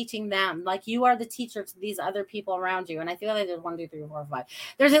this is teaching them. Like you are the teacher to these other people around you. And I feel like there's 1, 2, 3, 4, 5.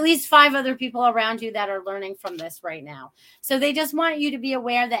 There's at least 5 other people around you that are learning from this right now. So they just want you to be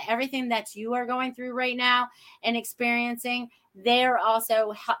aware that everything that you are going through right now and experiencing, they are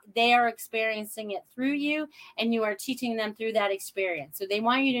experiencing it through you and you are teaching them through that experience. So they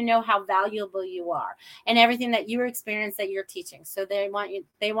want you to know how valuable you are and everything that you experience that you're teaching. So they want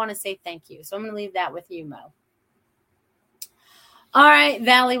to say thank you. So I'm going to leave that with you, Mo. All right.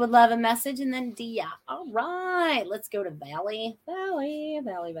 Valley would love a message and then Dia. All right. Let's go to Valley. Valley.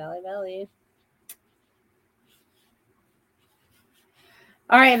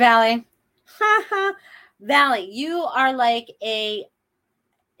 All right, Valley. Valley, you are like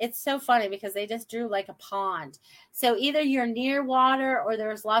it's so funny because they just drew like a pond. So either you're near water or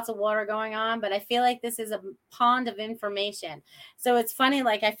there's lots of water going on, but I feel like this is a pond of information. So it's funny,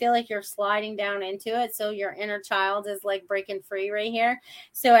 like I feel like you're sliding down into it. So your inner child is like breaking free right here.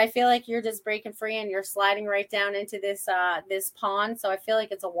 So I feel like you're just breaking free and you're sliding right down into this pond. So I feel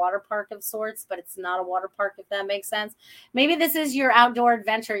like it's a water park of sorts, but it's not a water park, if that makes sense. Maybe this is your outdoor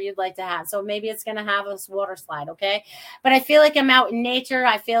adventure you'd like to have. So maybe it's going to have a water slide, okay? But I feel like I'm out in nature.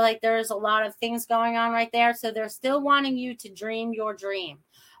 I feel like there's a lot of things going on right there. So they're still wanting you to dream your dream.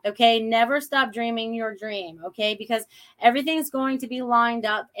 Okay, never stop dreaming your dream. Okay, because everything's going to be lined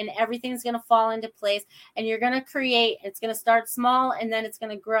up and everything's going to fall into place and you're going to create. It's going to start small and then it's going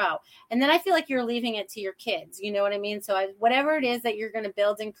to grow. And then I feel like you're leaving it to your kids. You know what I mean? So whatever it is that you're going to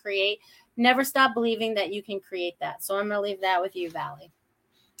build and create, never stop believing that you can create that. So I'm going to leave that with you, Valley.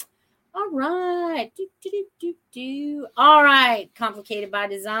 All right. All right. Complicated by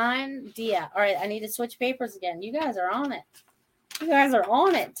design. Dia. All right. I need to switch papers again. You guys are on it. You guys are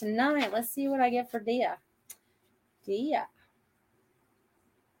on it tonight. Let's see what I get for Dia. Dia.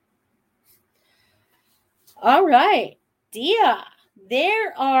 All right. Dia.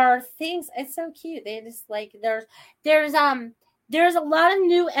 There are things. It's so cute. They just like there's a lot of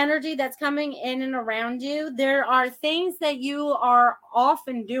new energy that's coming in and around you. There are things that you are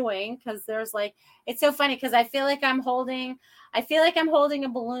often doing because there's like, it's so funny because I feel like I'm holding a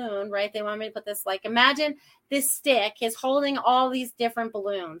balloon, right? They want me to put this, like, imagine this stick is holding all these different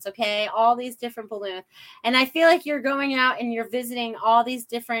balloons, okay? All these different balloons. And I feel like you're going out and you're visiting all these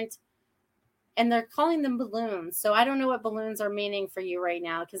different, and they're calling them balloons. So I don't know what balloons are meaning for you right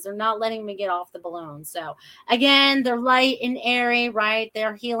now because they're not letting me get off the balloons. So again, they're light and airy, right?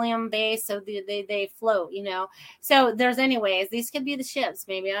 They're helium based. So they float, you know? So these could be the ships,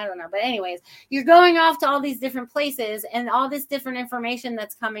 maybe, I don't know. But anyways, you're going off to all these different places and all this different information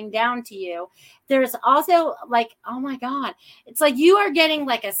that's coming down to you. There's also like, oh my God, it's like you are getting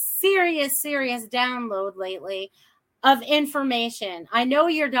like a serious download lately of information. I know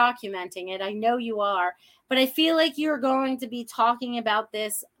you're documenting it. I know you are, but I feel like you're going to be talking about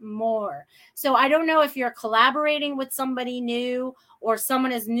this more. So I don't know if you're collaborating with somebody new or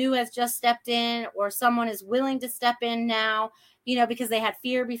someone as new has just stepped in or someone is willing to step in now, you know, because they had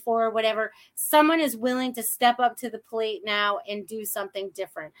fear before or whatever. Someone is willing to step up to the plate now and do something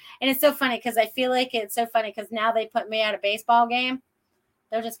different. And it's so funny because I feel like it's so funny because now they put me at a baseball game.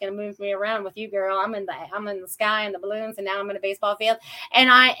 They're just going to move me around with you, girl. I'm in the sky and the balloons, and now I'm in a baseball field. And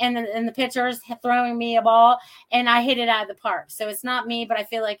the pitcher's throwing me a ball, and I hit it out of the park. So it's not me, but I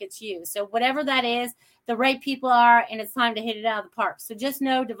feel like it's you. So whatever that is, the right people are, and it's time to hit it out of the park. So just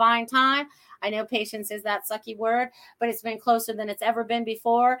know divine time. I know patience is that sucky word, but it's been closer than it's ever been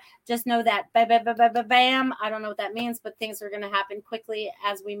before. Just know that bam. I don't know what that means, but things are going to happen quickly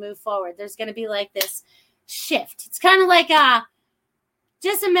as we move forward. There's going to be like this shift. It's kind of like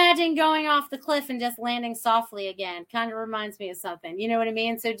just imagine going off the cliff and just landing softly again. Kind of reminds me of something. You know what I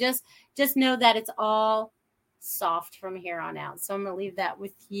mean? So just know that it's all soft from here on out. So I'm going to leave that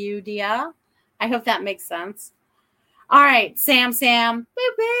with you, Dia. I hope that makes sense. All right, Sam.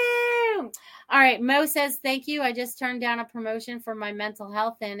 Boo boo. All right, Mo says, thank you. I just turned down a promotion for my mental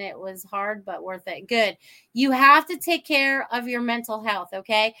health and it was hard, but worth it. Good. You have to take care of your mental health,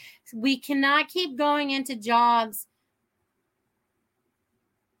 okay? We cannot keep going into jobs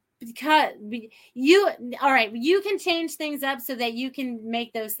because you can change things up so that you can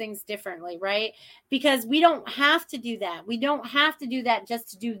make those things differently, right? Because we don't have to do that. We don't have to do that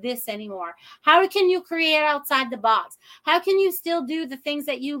just to do this anymore. How can you create outside the box? How can you still do the things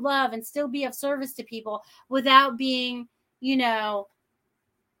that you love and still be of service to people without being,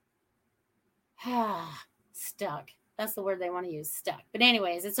 stuck? That's the word they want to use, stuck. But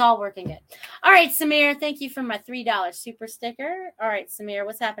anyways, it's all working good. All right, Samir, thank you for my $3 super sticker. All right, Samir,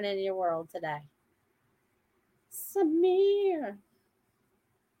 what's happening in your world today? Samir.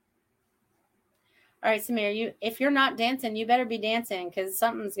 All right, Samir, if you're not dancing, you better be dancing because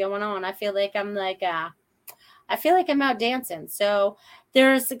something's going on. I feel like I'm out dancing. So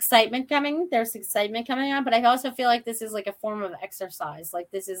there's excitement coming. There's excitement coming on, but I also feel like this is like a form of exercise.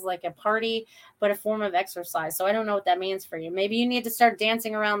 Like this is like a party, but a form of exercise. So I don't know what that means for you. Maybe you need to start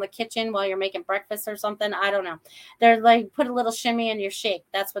dancing around the kitchen while you're making breakfast or something. I don't know. They're like, put a little shimmy in your shake.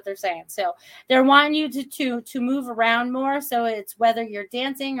 That's what they're saying. So they're wanting you to move around more. So it's whether you're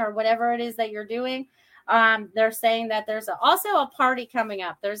dancing or whatever it is that you're doing. They're saying that there's also a party coming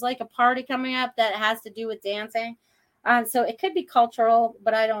up. There's like a party coming up that has to do with dancing. So it could be cultural,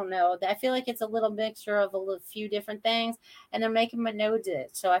 but I don't know. I feel like it's a little mixture of a few different things, and they're making my no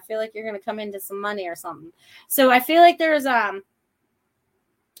ditch. So I feel like you're going to come into some money or something. So I feel like there's, and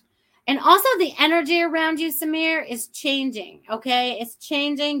also the energy around you, Samir, is changing. Okay. It's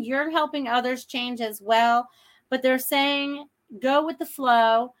changing. You're helping others change as well, but they're saying go with the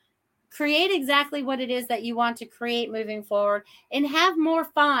flow. Create exactly what it is that you want to create moving forward and have more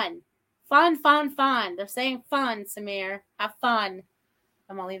fun. Fun. They're saying fun, Samir. Have fun.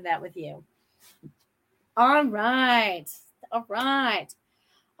 I'm going to leave that with you. All right.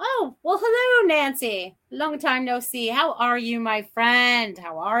 Oh, well, hello, Nancy. Long time no see. How are you, my friend?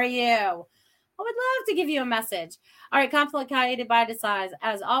 How are you? I would love to give you a message. All right, complicated by design.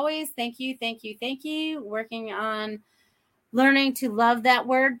 As always, thank you. Working on learning to love that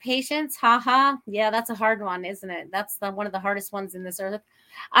word, patience. Yeah, that's a hard one, isn't it? That's one of the hardest ones in this earth.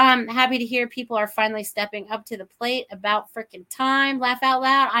 I'm happy to hear people are finally stepping up to the plate. About freaking time. Laugh out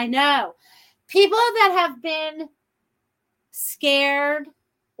loud. I know. People that have been scared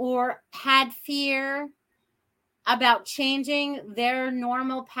or had fear about changing their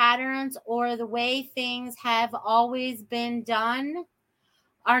normal patterns or the way things have always been done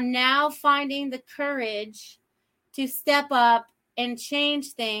are now finding the courage to step up and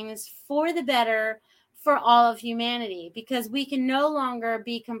change things for the better for all of humanity, because we can no longer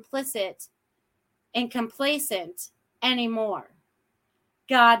be complicit and complacent anymore.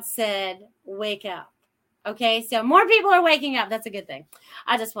 God said, wake up. Okay, so more people are waking up. That's a good thing.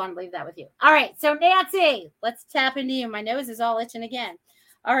 I just want to leave that with you. All right, so Nancy, let's tap into you. My nose is all itching again.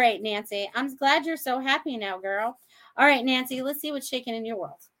 All right, Nancy, I'm glad you're so happy now, girl. All right, Nancy, let's see what's shaking in your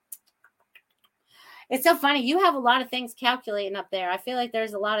world. It's so funny. You have a lot of things calculating up there. I feel like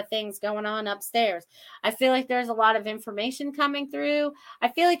there's a lot of things going on upstairs. I feel like there's a lot of information coming through. I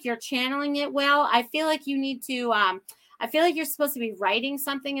feel like you're channeling it well. I feel like you need to, I feel like you're supposed to be writing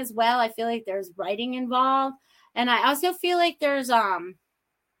something as well. I feel like there's writing involved. And I also feel like there's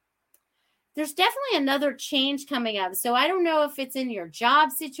definitely another change coming up. So I don't know if it's in your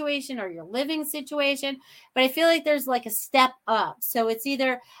job situation or your living situation, but I feel like there's like a step up. So it's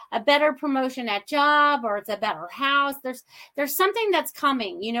either a better promotion at job or it's a better house. There's something that's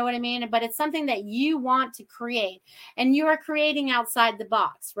coming, you know what I mean? But it's something that you want to create, and you are creating outside the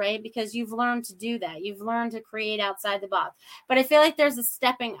box, right? Because you've learned to do that. You've learned to create outside the box. But I feel like there's a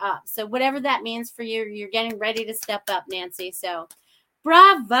stepping up. So whatever that means for you, you're getting ready to step up, Nancy. So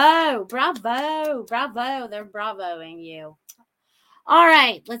bravo. They're bravoing you. All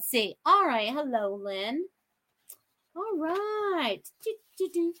right, let's see. All right, hello, Lynn. All right.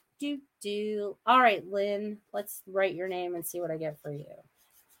 All right, Lynn, let's write your name and see what I get for you.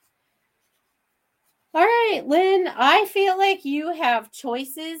 All right, Lynn, I feel like you have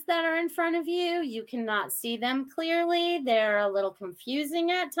choices that are in front of you. You cannot see them clearly. They're a little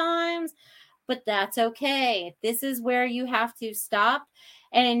confusing at times, but that's okay. This is where you have to stop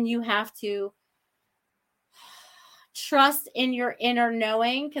and you have to trust in your inner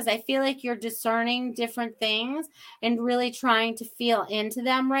knowing, because I feel like you're discerning different things and really trying to feel into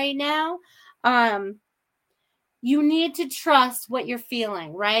them right now. you need to trust what you're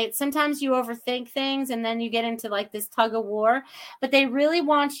feeling, right? Sometimes you overthink things and then you get into like this tug of war, but they really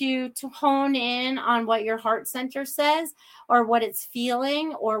want you to hone in on what your heart center says or what it's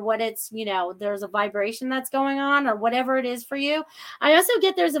feeling or what it's, there's a vibration that's going on or whatever it is for you. I also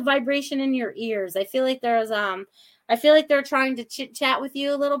get there's a vibration in your ears. I feel like they're trying to chit chat with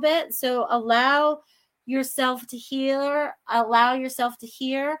you a little bit. So allow yourself to hear,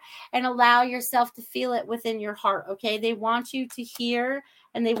 and allow yourself to feel it within your heart. Okay. They want you to hear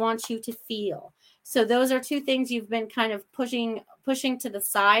and they want you to feel. So those are two things you've been kind of pushing to the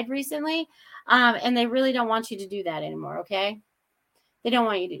side recently. And they really don't want you to do that anymore. Okay. They don't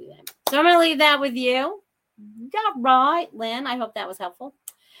want you to do that. So I'm going to leave that with you. All right, Lynn. I hope that was helpful.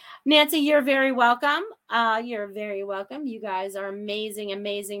 Nancy, you're very welcome. You're very welcome. You guys are amazing,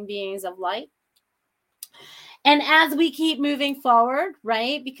 amazing beings of light. And as we keep moving forward,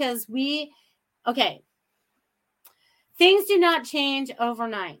 right, because things do not change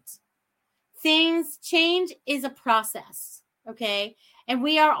overnight. Things change is a process, okay? And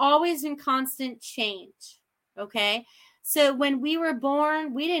we are always in constant change, okay? So when we were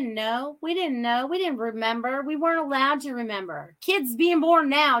born, we didn't know, we didn't remember, we weren't allowed to remember. Kids being born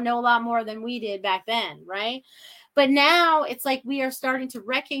now know a lot more than we did back then, right? But now it's like we are starting to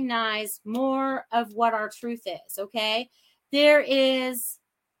recognize more of what our truth is, okay? There is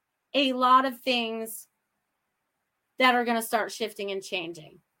a lot of things that are going to start shifting and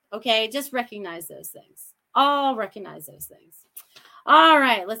changing, okay? Just recognize those things. All recognize those things. All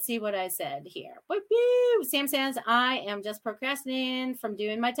right, let's see what I said here. Sam says, I am just procrastinating from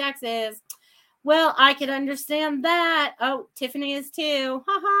doing my taxes. Well, I could understand that. Oh, Tiffany is too.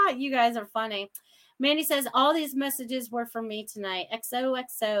 Haha, you guys are funny. Mandy says, all these messages were for me tonight.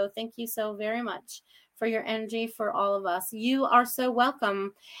 XOXO. Thank you so very much for your energy for all of us. You are so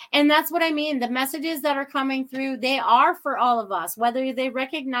welcome. And that's what I mean. The messages that are coming through, they are for all of us, whether they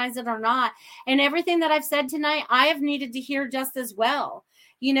recognize it or not. And everything that I've said tonight, I have needed to hear just as well.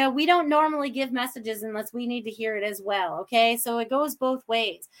 We don't normally give messages unless we need to hear it as well. Okay. So it goes both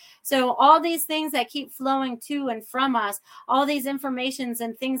ways. So all these things that keep flowing to and from us, all these informations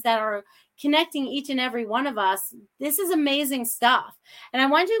and things that are connecting each and every one of us, this is amazing stuff. And I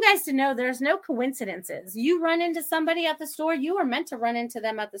want you guys to know there's no coincidences. You run into somebody at the store, you are meant to run into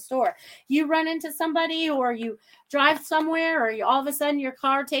them at the store. You run into somebody or you drive somewhere or all of a sudden your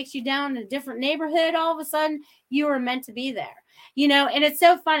car takes you down a different neighborhood, all of a sudden you are meant to be there. And it's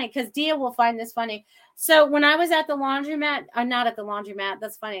so funny because Dia will find this funny. So when I was at the laundromat, I'm not at the laundromat.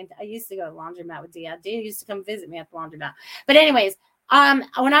 That's funny. I used to go to the laundromat with Dia. Dia used to come visit me at the laundromat. But anyways,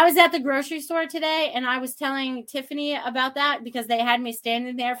 when I was at the grocery store today and I was telling Tiffany about that because they had me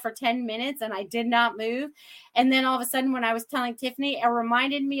standing there for 10 minutes and I did not move. And then all of a sudden when I was telling Tiffany, it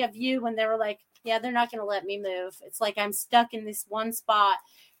reminded me of you when they were like, yeah, they're not going to let me move. It's like I'm stuck in this one spot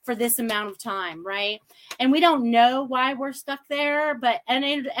for this amount of time, right? And we don't know why we're stuck there, but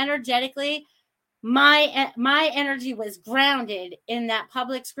energetically, my energy was grounded in that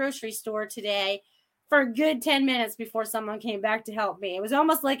Publix grocery store today for a good 10 minutes before someone came back to help me. It was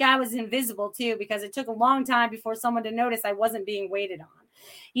almost like I was invisible too, because it took a long time before someone to notice I wasn't being waited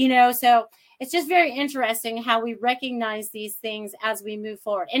on, so it's just very interesting how we recognize these things as we move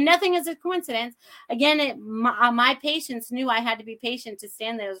forward. And nothing is a coincidence. Again, my patients knew I had to be patient to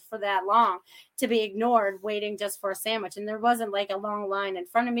stand there for that long, to be ignored, waiting just for a sandwich. And there wasn't like a long line in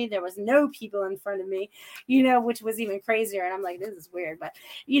front of me. There was no people in front of me, which was even crazier. And I'm like, this is weird. But,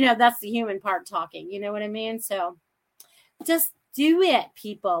 that's the human part talking. You know what I mean? So just do it,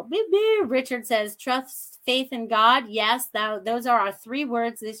 people. Richard says, trust, faith, and God. Yes, those are our 3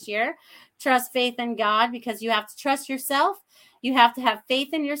 words this year. Trust, faith, and God, because you have to trust yourself. You have to have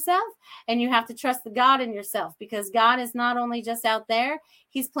faith in yourself, and you have to trust the God in yourself, because God is not only just out there.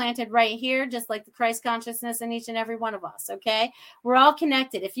 He's planted right here, just like the Christ consciousness in each and every one of us. Okay. We're all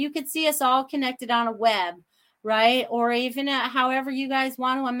connected. If you could see us all connected on a web, right? Or even however you guys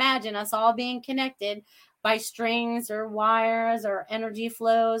want to imagine us all being connected by strings or wires or energy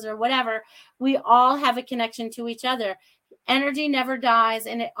flows or whatever, we all have a connection to each other. Energy never dies,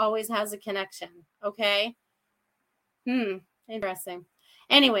 and it always has a connection. Okay. Interesting.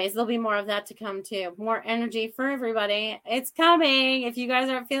 Anyways, there'll be more of that to come too. More energy for everybody. It's coming. If you guys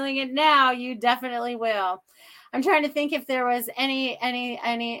aren't feeling it now, you definitely will. I'm trying to think if there was any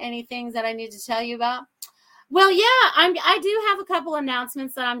things that I need to tell you about. Well, yeah, I do have a couple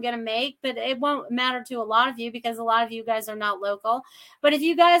announcements that I'm going to make, but it won't matter to a lot of you because a lot of you guys are not local. But if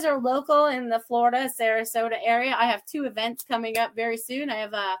you guys are local in the Florida, Sarasota area, I have 2 events coming up very soon. I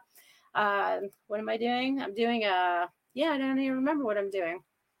have what am I doing? I'm doing I don't even remember what I'm doing.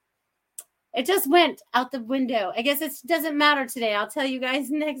 It just went out the window. I guess it doesn't matter today. I'll tell you guys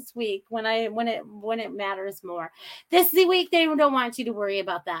next week when it matters more. This week they don't want you to worry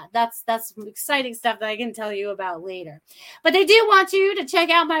about that. That's some exciting stuff that I can tell you about later. But they do want you to check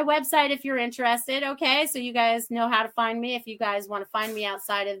out my website if you're interested. Okay, so you guys know how to find me if you guys want to find me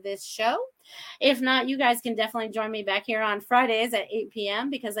outside of this show. If not, you guys can definitely join me back here on Fridays at 8 p.m.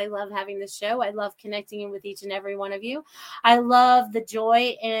 because I love having this show. I love connecting with each and every one of you. I love the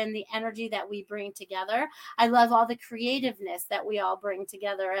joy and the energy that we bring together. I love all the creativeness that we all bring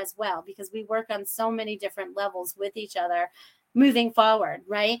together as well because we work on so many different levels with each other moving forward,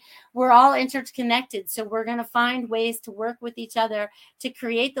 right? We're all interconnected. So we're going to find ways to work with each other to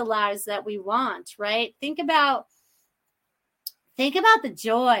create the lives that we want, right? Think about the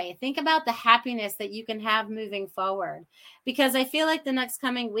joy. Think about the happiness that you can have moving forward. Because I feel like the next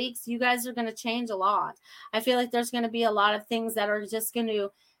coming weeks, you guys are going to change a lot. I feel like there's going to be a lot of things that are just going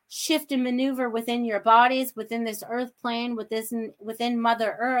to shift and maneuver within your bodies, within this earth plane, within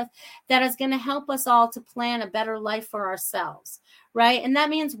Mother Earth, that is going to help us all to plan a better life for ourselves, right? And that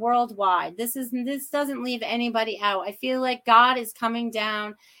means worldwide. This doesn't leave anybody out. I feel like God is coming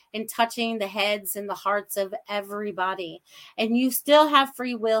down and touching the heads and the hearts of everybody. And you still have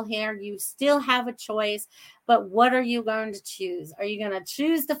free will here. You still have a choice. But what are you going to choose? Are you going to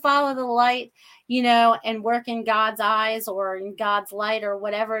choose to follow the light, and work in God's eyes or in God's light or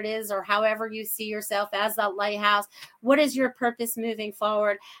whatever it is, or however you see yourself as that lighthouse? What is your purpose moving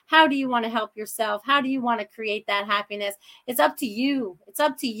forward? How do you want to help yourself? How do you want to create that happiness? It's up to you. It's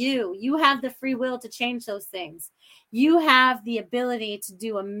up to you. You have the free will to change those things. You have the ability to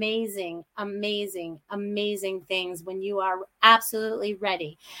do amazing, amazing, amazing things when you are absolutely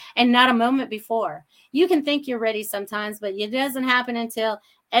ready and not a moment before. You can think you're ready sometimes, but it doesn't happen until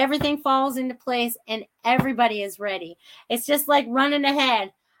everything falls into place and everybody is ready. It's just like running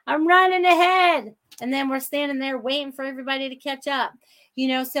ahead. I'm running ahead. And then we're standing there waiting for everybody to catch up.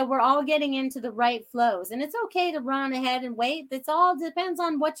 So we're all getting into the right flows, and it's okay to run ahead and wait. It's all depends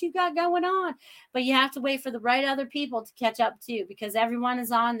on what you got going on, but you have to wait for the right other people to catch up too, because everyone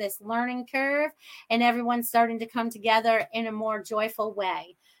is on this learning curve and everyone's starting to come together in a more joyful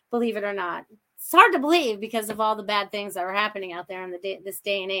way. Believe it or not. It's hard to believe because of all the bad things that are happening out there in this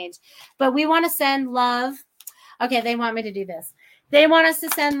day and age, but we want to send love. Okay. They want me to do this. They want us to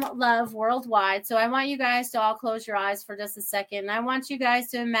send love worldwide. So I want you guys to all close your eyes for just a second. I want you guys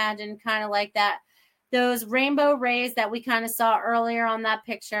to imagine kind of like those rainbow rays that we kind of saw earlier on that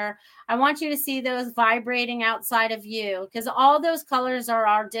picture. I want you to see those vibrating outside of you, because all those colors are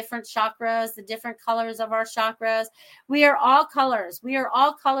our different chakras, the different colors of our chakras. We are all colors. We are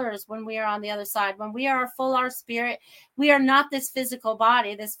all colors when we are on the other side. When we are full our spirit, we are not this physical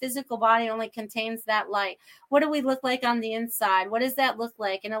body. This physical body only contains that light. What do we look like on the inside? What does that look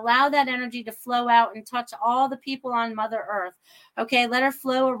like? And allow that energy to flow out and touch all the people on Mother Earth. Okay, let her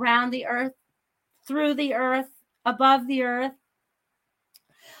flow around the earth, through the earth, above the earth,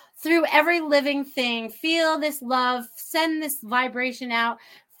 through every living thing. Feel this love, send this vibration out,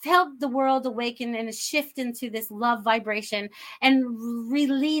 help the world awaken and shift into this love vibration and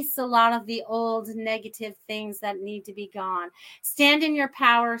release a lot of the old negative things that need to be gone. Stand in your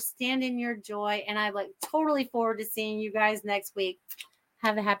power, stand in your joy, and I totally forward to seeing you guys next week.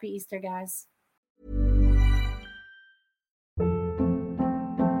 Have a happy Easter, guys.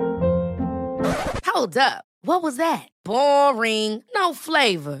 Hold up. What was that? Boring. No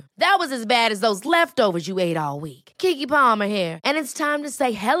flavor. That was as bad as those leftovers you ate all week. Keke Palmer here, and it's time to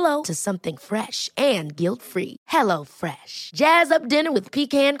say hello to something fresh and guilt-free. Hello Fresh. Jazz up dinner with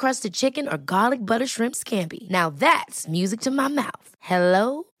pecan-crusted chicken or garlic butter shrimp scampi. Now that's music to my mouth.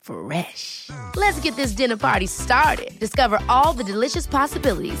 Hello Fresh. Let's get this dinner party started. Discover all the delicious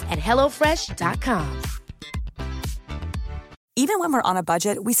possibilities at HelloFresh.com. Even when we're on a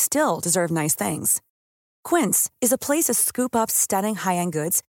budget, we still deserve nice things. Quince is a place to scoop up stunning high-end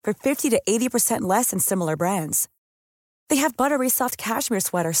goods for 50 to 80% less than similar brands. They have buttery soft cashmere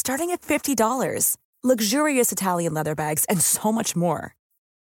sweaters starting at $50, luxurious Italian leather bags, and so much more.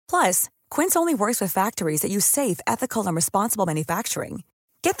 Plus, Quince only works with factories that use safe, ethical, and responsible manufacturing.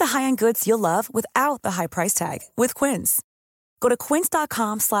 Get the high-end goods you'll love without the high price tag with Quince. Go to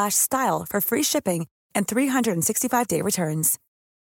quince.com/style for free shipping and 365-day returns.